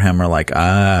work for him, are like,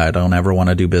 I don't ever want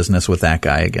to do business with that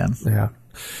guy again. Yeah.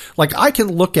 Like, I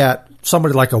can look at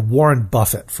somebody like a Warren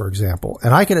Buffett, for example,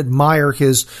 and I can admire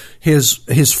his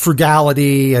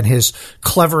frugality and his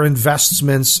clever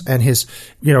investments and his,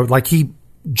 like he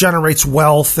generates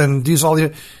wealth and does all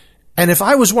the, and if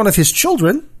I was one of his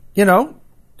children,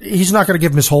 he's not going to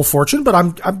give him his whole fortune, but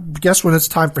I guess when it's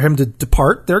time for him to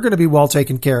depart, they're going to be well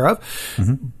taken care of.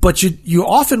 Mm-hmm. But you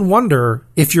often wonder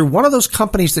if you're one of those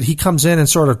companies that he comes in and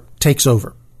sort of takes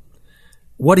over.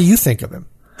 What do you think of him?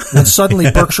 When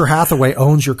suddenly Berkshire Hathaway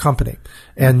owns your company,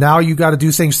 and now you got to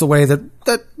do things the way that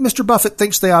Mr. Buffett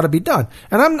thinks they ought to be done.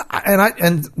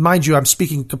 And mind you, I'm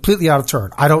speaking completely out of turn.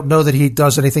 I don't know that he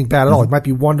does anything bad at all. It might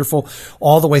be wonderful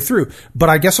all the way through. But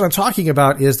I guess what I'm talking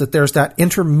about is that there's that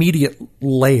intermediate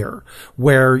layer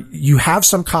where you have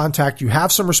some contact, you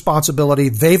have some responsibility,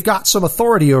 they've got some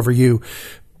authority over you,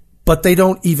 but they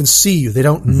don't even see you. They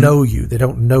don't know you. They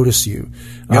don't notice you.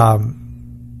 Yep.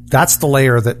 That's the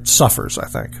layer that suffers, I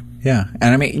think. Yeah.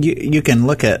 And I mean, you can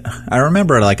look at, I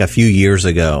remember like a few years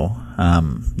ago,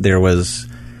 there was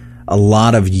a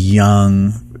lot of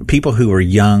people who were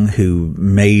young who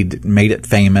made it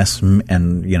famous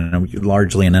and,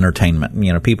 largely in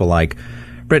entertainment, people like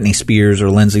Britney Spears or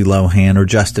Lindsay Lohan or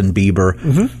Justin Bieber.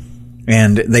 Mm-hmm.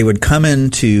 And they would come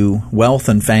into wealth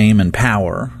and fame and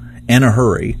power in a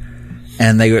hurry.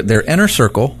 And their inner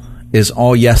circle is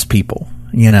all yes people.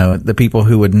 The people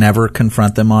who would never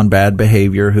confront them on bad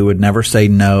behavior, who would never say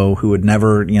no, who would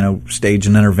never, stage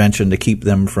an intervention to keep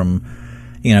them from,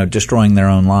 destroying their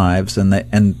own lives.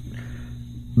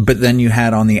 But then you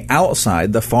had on the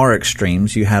outside, the far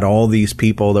extremes, you had all these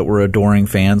people that were adoring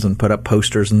fans and put up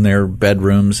posters in their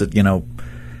bedrooms that,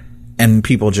 and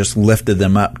people just lifted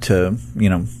them up to,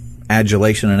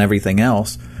 adulation and everything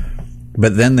else.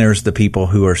 But then there's the people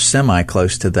who are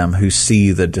semi-close to them who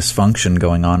see the dysfunction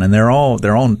going on, and they're all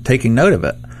taking note of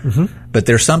it. Mm-hmm. But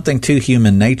there's something to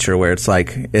human nature where it's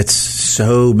like it's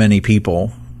so many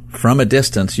people from a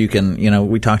distance. You can,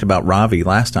 we talked about Ravi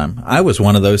last time. I was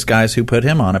one of those guys who put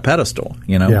him on a pedestal,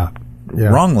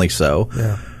 wrongly so.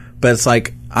 Yeah. But it's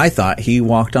like I thought he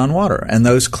walked on water, and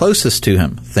those closest to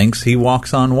him thinks he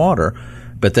walks on water.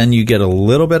 But then you get a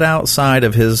little bit outside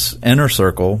of his inner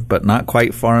circle, but not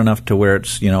quite far enough to where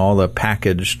it's, all the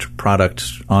packaged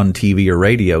product on TV or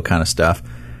radio kind of stuff.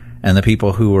 And the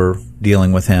people who were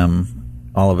dealing with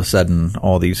him, all of a sudden,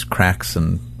 all these cracks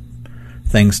and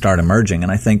things start emerging.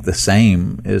 And I think the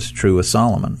same is true with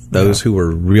Solomon. Those who were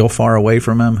real far away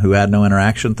from him, who had no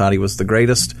interaction, thought he was the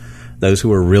greatest. Those who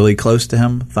were really close to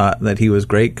him thought that he was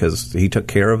great because he took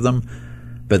care of them.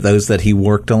 But those that he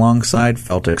worked alongside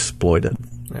felt exploited.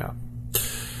 Yeah.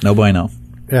 No bueno.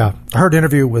 Yeah. I heard an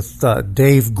interview with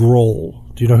Dave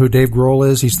Grohl. Do you know who Dave Grohl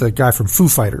is? He's the guy from Foo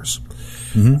Fighters.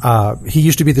 Mm-hmm. He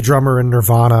used to be the drummer in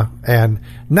Nirvana, and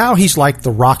now he's like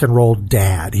the rock and roll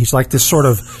dad. He's like this sort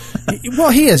of,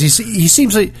 well, he is. He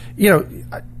seems like,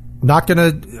 not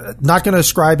gonna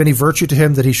ascribe any virtue to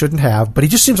him that he shouldn't have, but he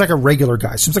just seems like a regular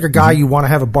guy. Seems like a guy you want to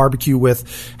have a barbecue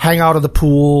with, hang out at the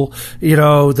pool,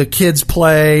 the kids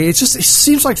play. It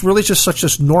seems like really just such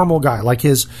a normal guy. Like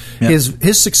his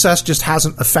success just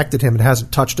hasn't affected him and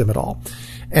hasn't touched him at all.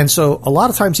 And so a lot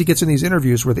of times he gets in these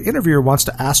interviews where the interviewer wants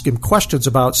to ask him questions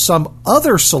about some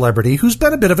other celebrity who's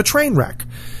been a bit of a train wreck.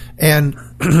 And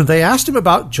they asked him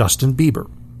about Justin Bieber.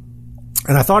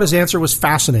 And I thought his answer was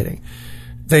fascinating.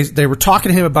 They were talking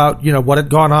to him about, what had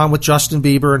gone on with Justin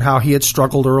Bieber and how he had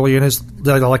struggled early in his,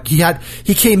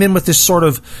 he came in with this sort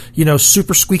of,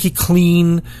 super squeaky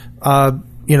clean,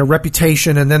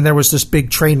 reputation. And then there was this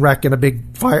big train wreck and a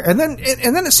big fire. And then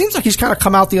it seems like he's kind of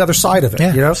come out the other side of it.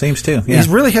 Yeah, seems to. Yeah.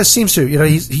 He really seems to,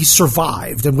 he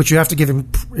survived, and which you have to give him,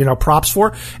 props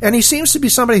for. And he seems to be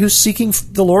somebody who's seeking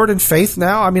the Lord in faith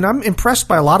now. I mean, I'm impressed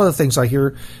by a lot of the things I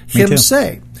hear him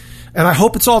say. And I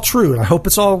hope it's all true, and I hope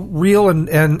it's all real,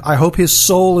 and I hope his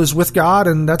soul is with God,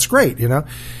 and that's great,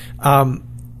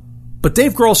 But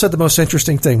Dave Grohl said the most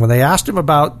interesting thing. When they asked him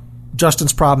about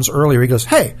Justin's problems earlier, he goes,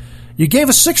 hey, you gave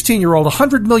a 16-year-old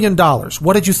 $100 million.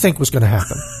 What did you think was going to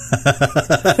happen?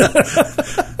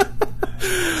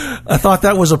 I thought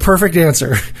that was a perfect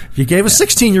answer. You gave a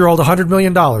 16-year-old $100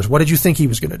 million. What did you think he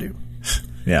was going to do?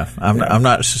 Yeah, I'm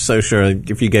not so sure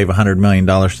if you gave $100 million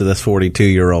to this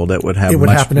 42-year-old, it would have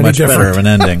much better of an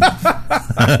ending.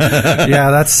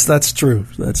 Yeah, that's true.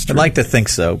 That's true. I'd like to think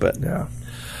so, but yeah.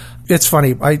 It's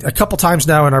funny. A couple times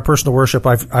now in our personal worship,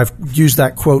 I've used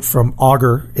that quote from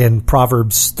Augur in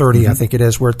Proverbs 30, I think it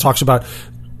is, where it talks about,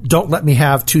 don't let me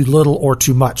have too little or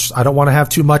too much. I don't want to have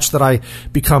too much that I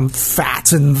become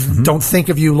fat and don't think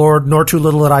of you, Lord, nor too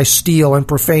little that I steal and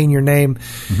profane your name.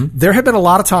 There have been a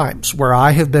lot of times where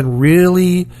I have been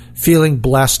really feeling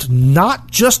blessed, not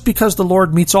just because the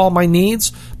Lord meets all my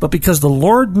needs, but because the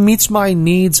Lord meets my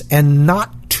needs and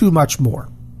not too much more.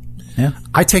 Yeah.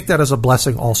 I take that as a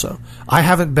blessing also. I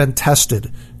haven't been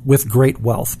tested with great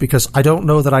wealth because I don't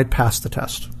know that I'd pass the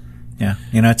test. Yeah.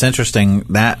 It's interesting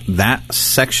that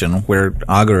section where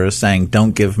Augur is saying,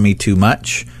 don't give me too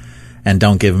much and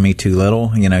don't give me too little.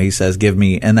 He says, give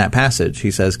me, in that passage,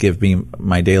 he says, give me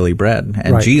my daily bread.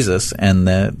 And right. Jesus in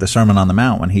the Sermon on the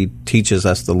Mount, when he teaches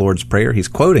us the Lord's Prayer, he's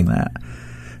quoting that.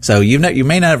 So you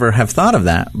may never have thought of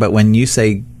that, but when you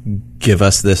say, give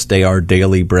us this day our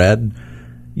daily bread,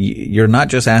 you're not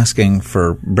just asking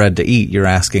for bread to eat, you're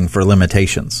asking for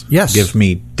limitations. Yes. Give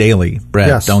me daily bread.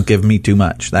 Yes. Don't give me too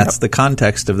much. That's the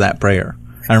context of that prayer.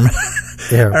 I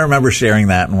remember sharing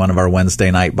that in one of our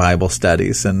Wednesday night Bible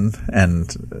studies, and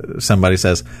somebody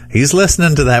says, he's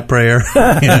listening to that prayer.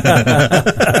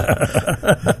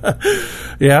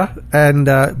 Yeah, and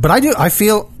but I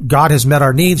feel God has met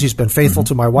our needs. He's been faithful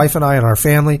to my wife and I and our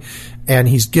family, and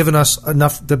He's given us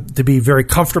enough to be very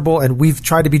comfortable, and we've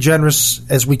tried to be generous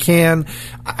as we can.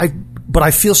 But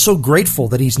I feel so grateful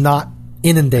that He's not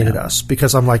inundated us,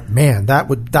 because I'm like, man,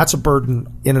 that's a burden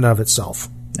in and of itself.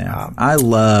 Yeah, I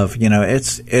love,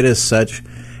 it's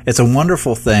a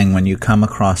wonderful thing when you come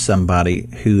across somebody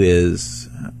who is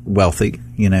wealthy,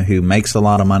 who makes a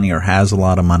lot of money or has a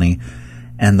lot of money,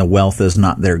 and the wealth is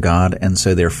not their God, and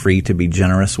so they're free to be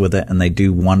generous with it, and they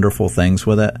do wonderful things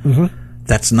with it.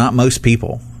 That's not most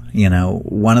people.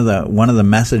 One of the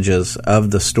messages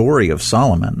of the story of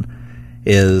Solomon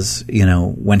is,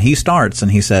 when he starts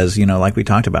and he says, like we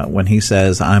talked about, when he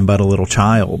says, I'm but a little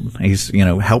child, he's,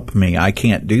 help me, I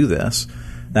can't do this.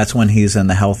 That's when he's in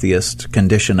the healthiest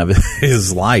condition of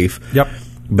his life. Yep.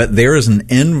 But there is an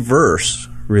inverse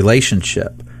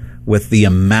relationship with the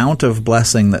amount of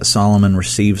blessing that Solomon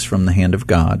receives from the hand of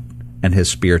God and his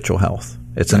spiritual health.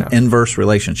 It's an inverse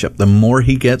relationship. The more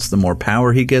he gets, the more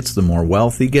power he gets, the more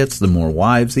wealth he gets, the more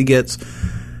wives he gets,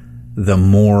 the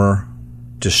more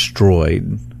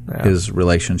destroyed his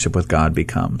relationship with God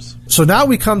becomes. So now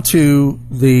we come to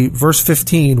the verse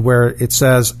 15 where it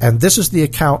says, and this is the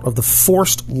account of the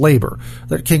forced labor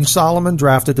that King Solomon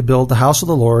drafted to build the house of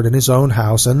the Lord and his own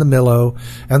house and the Millo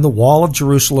and the wall of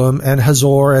Jerusalem and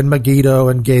Hazor and Megiddo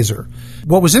and Gezer.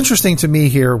 What was interesting to me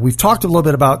here, we've talked a little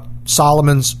bit about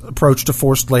Solomon's approach to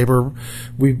forced labor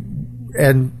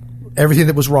and everything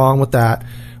that was wrong with that.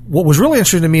 What was really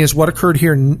interesting to me is what occurred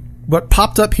here, what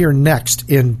popped up here next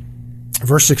in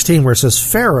verse 16, where it says,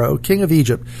 Pharaoh, king of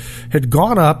Egypt, had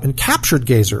gone up and captured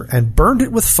Gezer and burned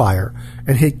it with fire,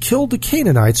 and had killed the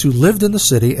Canaanites who lived in the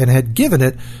city and had given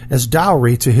it as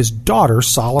dowry to his daughter,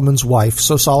 Solomon's wife.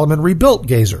 So Solomon rebuilt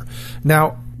Gezer.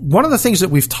 Now, one of the things that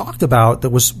we've talked about that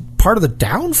was part of the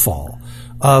downfall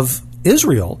of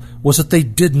Israel was that they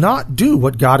did not do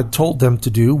what God had told them to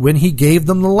do when He gave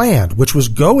them the land, which was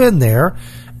go in there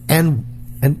and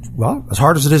well, as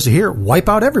hard as it is to hear, wipe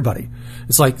out everybody.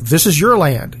 It's like, this is your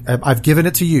land. I've given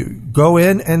it to you. Go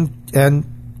in and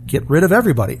get rid of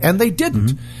everybody. And they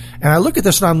didn't. And I look at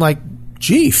this and I'm like,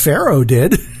 gee, Pharaoh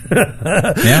did.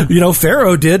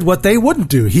 Pharaoh did what they wouldn't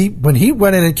do. When he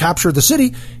went in and captured the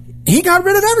city, he got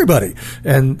rid of everybody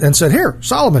and said, here,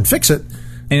 Solomon, fix it.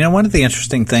 And one of the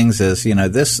interesting things is,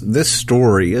 this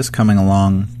story is coming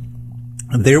along.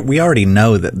 We already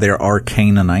know that there are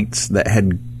Canaanites that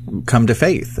had come to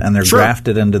faith, and they're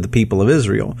grafted into the people of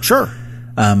Israel. Sure.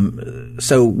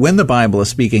 So when the Bible is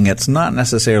speaking, it's not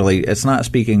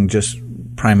speaking just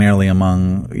primarily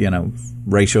among,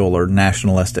 racial or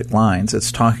nationalistic lines.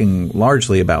 It's talking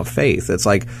largely about faith. It's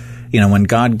like, when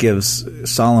God gives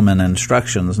Solomon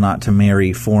instructions not to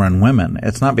marry foreign women,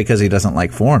 it's not because He doesn't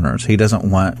like foreigners. He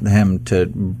doesn't want him to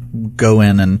go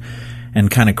in and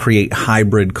kind of create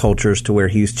hybrid cultures to where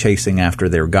he's chasing after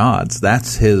their gods.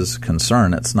 That's his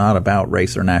concern. It's not about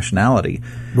race or nationality.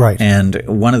 Right. And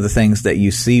one of the things that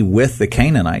you see with the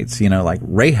Canaanites, like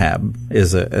Rahab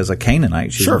is a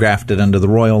Canaanite. She's grafted into the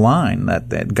royal line.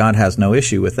 That God has no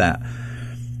issue with that.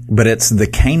 But it's the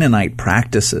Canaanite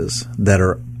practices that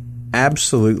are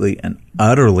absolutely and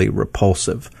utterly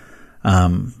repulsive.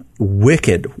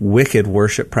 Wicked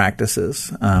worship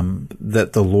practices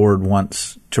that the Lord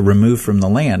wants to remove from the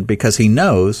land, because he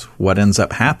knows what ends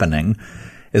up happening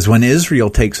is when Israel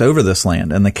takes over this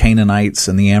land and the Canaanites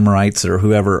and the Amorites or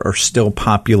whoever are still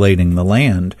populating the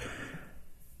land,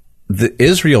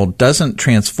 Israel doesn't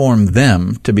transform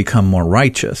them to become more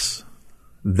righteous.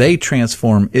 They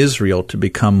transform Israel to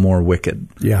become more wicked.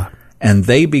 Yeah. And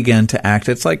they begin to act,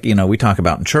 it's like, we talk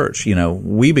about in church,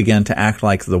 we begin to act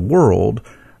like the world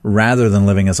rather than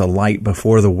living as a light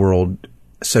before the world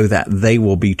so that they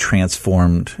will be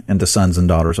transformed into sons and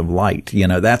daughters of light.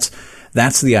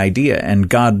 That's the idea. And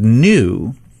God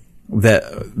knew that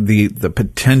the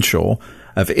potential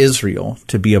of Israel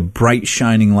to be a bright,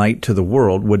 shining light to the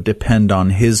world would depend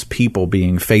on his people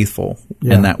being faithful.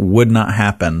 Yeah. And that would not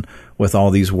happen with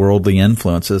all these worldly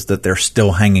influences that they're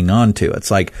still hanging on to. It's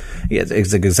like,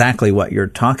 it's exactly what you're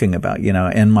talking about.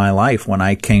 In my life, when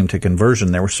I came to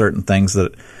conversion, there were certain things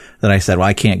that I said, well,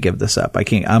 I can't give this up.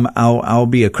 I'll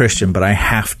be a Christian, but I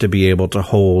have to be able to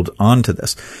hold on to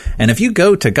this. And if you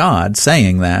go to God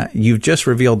saying that, you've just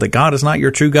revealed that God is not your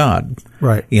true God.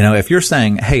 Right. If you're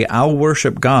saying, hey, I'll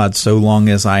worship God so long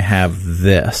as I have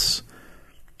this,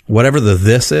 whatever the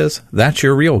this is, that's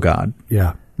your real God.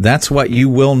 Yeah. That's what you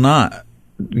will not,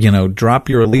 drop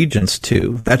your allegiance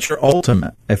to. That's your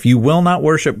ultimate. If you will not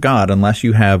worship God unless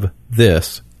you have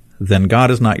this, then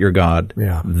God is not your God.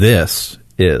 Yeah. This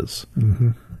is.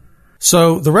 Mm-hmm.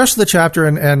 So the rest of the chapter,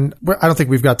 and I don't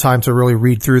think we've got time to really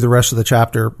read through the rest of the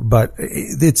chapter, but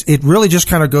it really just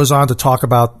kind of goes on to talk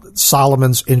about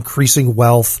Solomon's increasing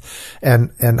wealth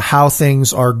and how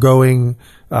things are going.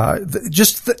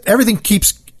 Everything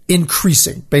keeps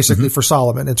increasing basically for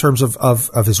Solomon in terms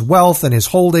of his wealth and his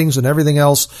holdings and everything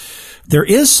else. There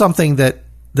is something that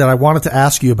I wanted to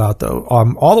ask you about though.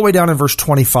 All the way down in verse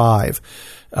 25,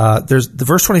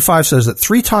 verse 25 says that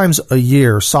 3 times a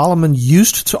year Solomon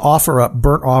used to offer up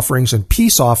burnt offerings and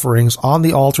peace offerings on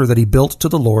the altar that he built to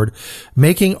the Lord,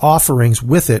 making offerings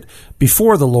with it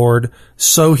before the Lord.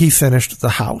 So he finished the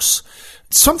house.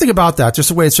 Something about that, just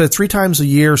the way it said 3 times a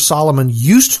year, Solomon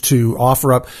used to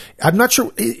offer up. I'm not sure.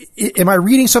 Am I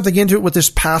reading something into it with this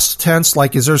past tense?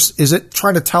 Like, is it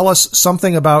trying to tell us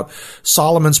something about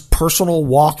Solomon's personal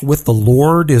walk with the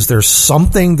Lord? Is there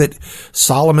something that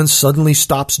Solomon suddenly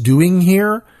stops doing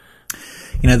here?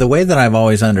 The way that I've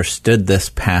always understood this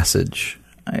passage,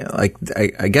 I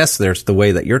guess there's the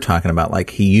way that you're talking about, like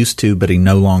he used to, but he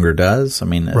no longer does. I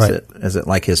mean, is it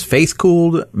like his faith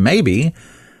cooled? Maybe.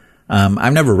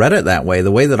 I've never read it that way.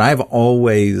 The way that I've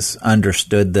always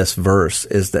understood this verse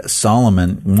is that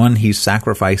Solomon, one, he's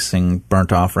sacrificing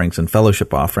burnt offerings and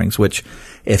fellowship offerings, which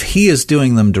if he is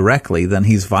doing them directly, then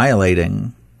he's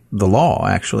violating the law,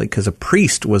 actually, because a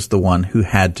priest was the one who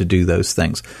had to do those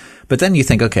things. But then you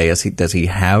think, okay, does he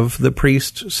have the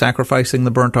priest sacrificing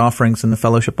the burnt offerings and the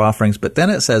fellowship offerings? But then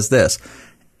it says this,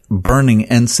 burning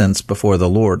incense before the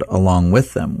Lord along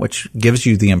with them, which gives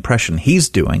you the impression he's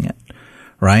doing it.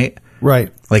 Right?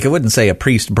 Right. Like it wouldn't say a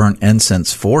priest burnt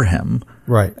incense for him.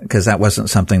 Right. Because that wasn't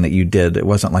something that you did. It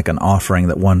wasn't like an offering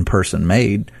that one person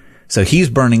made. So he's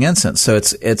burning incense. So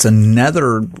it's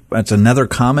another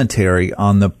commentary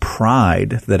on the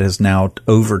pride that has now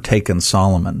overtaken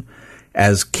Solomon.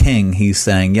 As king, he's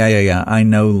saying, yeah, I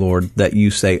know, Lord, that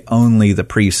you say only the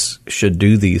priests should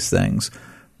do these things,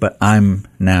 but I'm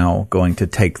now going to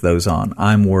take those on.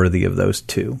 I'm worthy of those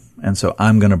too. And so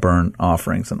I'm going to burn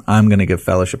offerings and I'm going to give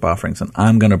fellowship offerings and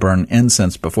I'm going to burn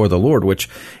incense before the Lord, which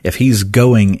if he's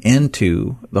going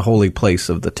into the holy place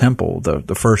of the temple,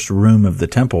 the first room of the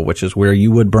temple, which is where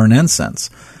you would burn incense,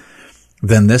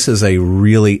 then this is a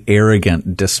really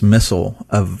arrogant dismissal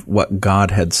of what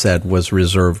God had said was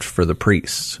reserved for the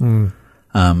priests.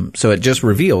 So it just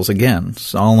reveals, again,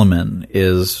 Solomon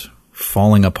is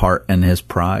falling apart in his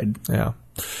pride. Yeah.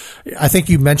 I think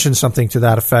you mentioned something to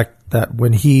that effect, that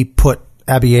when he put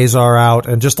Abiathar out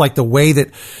and just like the way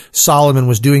that Solomon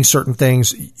was doing certain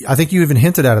things, I think you even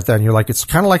hinted at it then. You're like, it's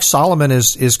kind of like Solomon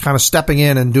is kind of stepping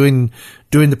in and doing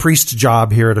the priest's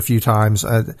job here at a few times.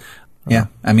 Yeah.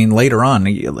 I mean, later on,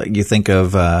 you think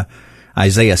of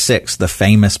Isaiah 6, the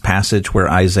famous passage where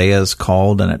Isaiah is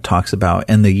called and it talks about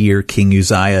in the year King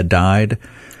Uzziah died.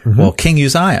 Mm-hmm. Well, King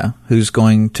Uzziah, who's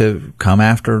going to come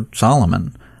after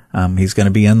Solomon, He's going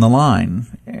to be in the line.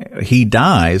 He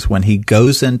dies when he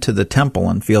goes into the temple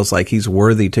and feels like he's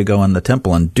worthy to go in the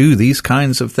temple and do these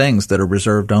kinds of things that are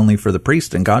reserved only for the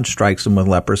priest, and God strikes him with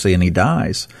leprosy and he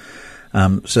dies.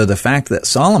 So the fact that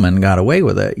Solomon got away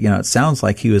with it, it sounds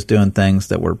like he was doing things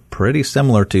that were pretty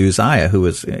similar to Uzziah,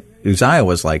 Uzziah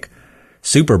was like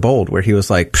super bold, where he was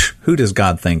like, who does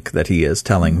God think that he is,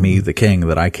 telling me, the king,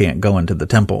 that I can't go into the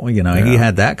temple? He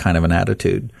had that kind of an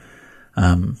attitude.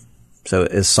 So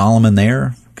is Solomon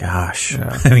there? Gosh,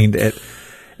 I mean,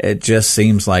 it just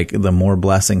seems like the more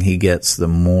blessing he gets, the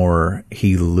more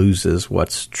he loses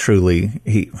what's truly,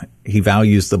 he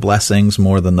values the blessings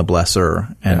more than the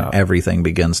blesser, and everything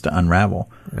begins to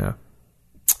unravel. Yeah.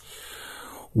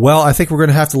 Well, I think we're going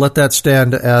to have to let that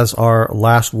stand as our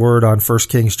last word on 1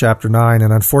 Kings chapter 9,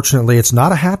 and unfortunately, it's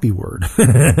not a happy word.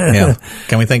 Yeah.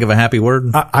 Can we think of a happy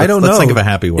word? I don't know. Let's think of a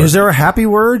happy word. Is there a happy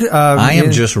word? I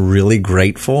am just really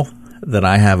grateful that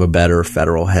I have a better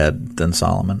federal head than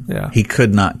Solomon. Yeah. He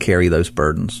could not carry those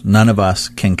burdens. None of us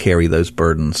can carry those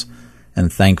burdens.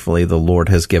 And thankfully, the Lord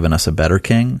has given us a better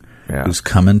king who's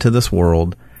come into this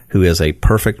world, who is a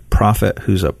perfect prophet,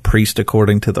 who's a priest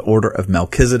according to the order of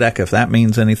Melchizedek, if that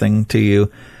means anything to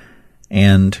you.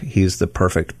 And he's the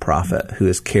perfect prophet who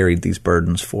has carried these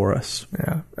burdens for us.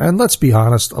 Yeah. And let's be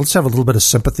honest. Let's have a little bit of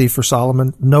sympathy for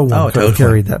Solomon. No one could have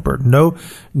carried that burden.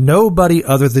 Nobody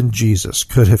other than Jesus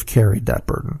could have carried that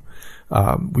burden.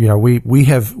 We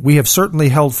have certainly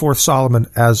held forth Solomon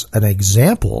as an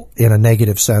example in a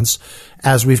negative sense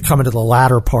as we've come into the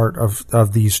latter part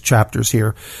of these chapters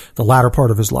here, the latter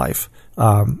part of his life.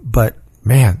 But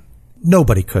man,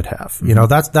 nobody could have.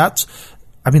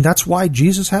 That's why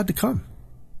Jesus had to come,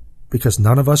 because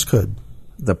none of us could.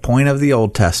 The point of the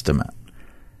Old Testament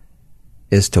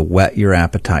is to whet your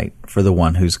appetite for the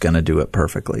one who's going to do it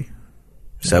perfectly.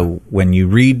 So when you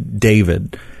read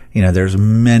David, there's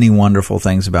many wonderful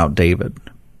things about David,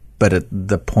 but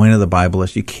the point of the Bible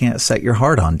is you can't set your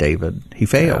heart on David. He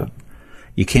failed. Yeah.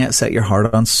 You can't set your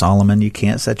heart on Solomon. You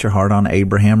can't set your heart on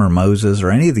Abraham or Moses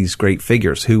or any of these great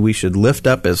figures who we should lift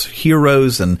up as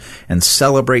heroes and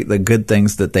celebrate the good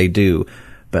things that they do.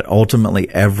 But ultimately,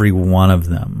 every one of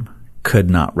them could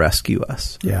not rescue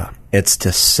us. Yeah. It's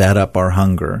to set up our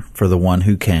hunger for the one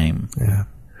who came,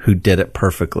 who did it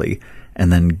perfectly,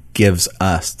 and then gives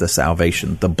us the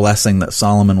salvation, the blessing that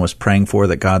Solomon was praying for,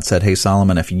 that God said, hey,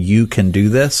 Solomon, if you can do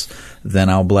this, then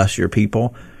I'll bless your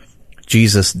people.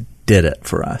 Jesus did it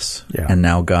for us. Yeah. And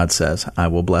now God says, I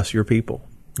will bless your people.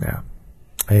 Yeah.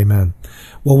 Amen.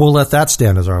 Well, we'll let that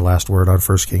stand as our last word on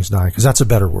 1 Kings 9, because that's a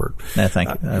better word. Yeah,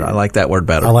 thank you. I like that word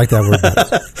better. I like that word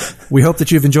better. We hope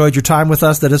that you've enjoyed your time with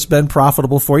us, that it's been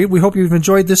profitable for you. We hope you've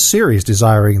enjoyed this series,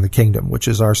 Desiring the Kingdom, which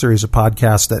is our series of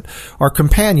podcasts that are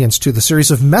companions to the series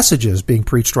of messages being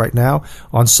preached right now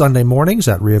on Sunday mornings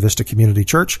at Rio Vista Community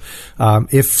Church.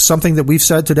 If something that we've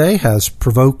said today has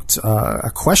provoked a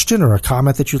question or a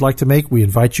comment that you'd like to make, we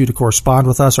invite you to correspond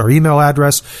with us. Our email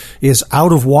address is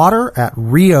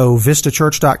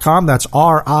outofwater@riovistachurch.com. That's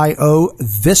RIO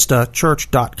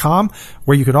Vistachurch.com,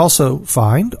 where you can also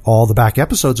find all the back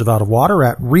episodes of Out of Water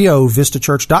at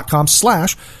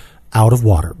riovistachurch.com/Out of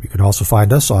Water. You can also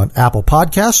find us on Apple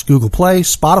Podcasts, Google Play,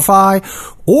 Spotify,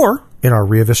 or in our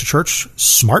Rio Vista Church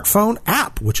smartphone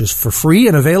app, which is for free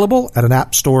and available at an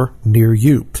app store near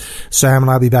you. Sam and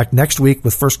I will be back next week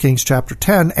with 1 Kings chapter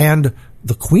 10 and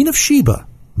the Queen of Sheba.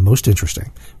 Most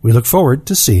interesting. We look forward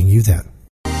to seeing you then.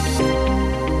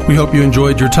 We hope you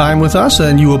enjoyed your time with us,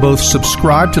 and you will both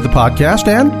subscribe to the podcast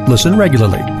and listen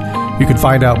regularly. You can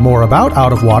find out more about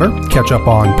Out of Water, catch up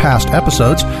on past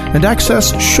episodes, and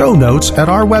access show notes at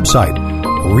our website,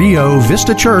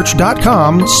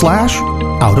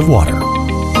 riovistachurch.com/outofwater.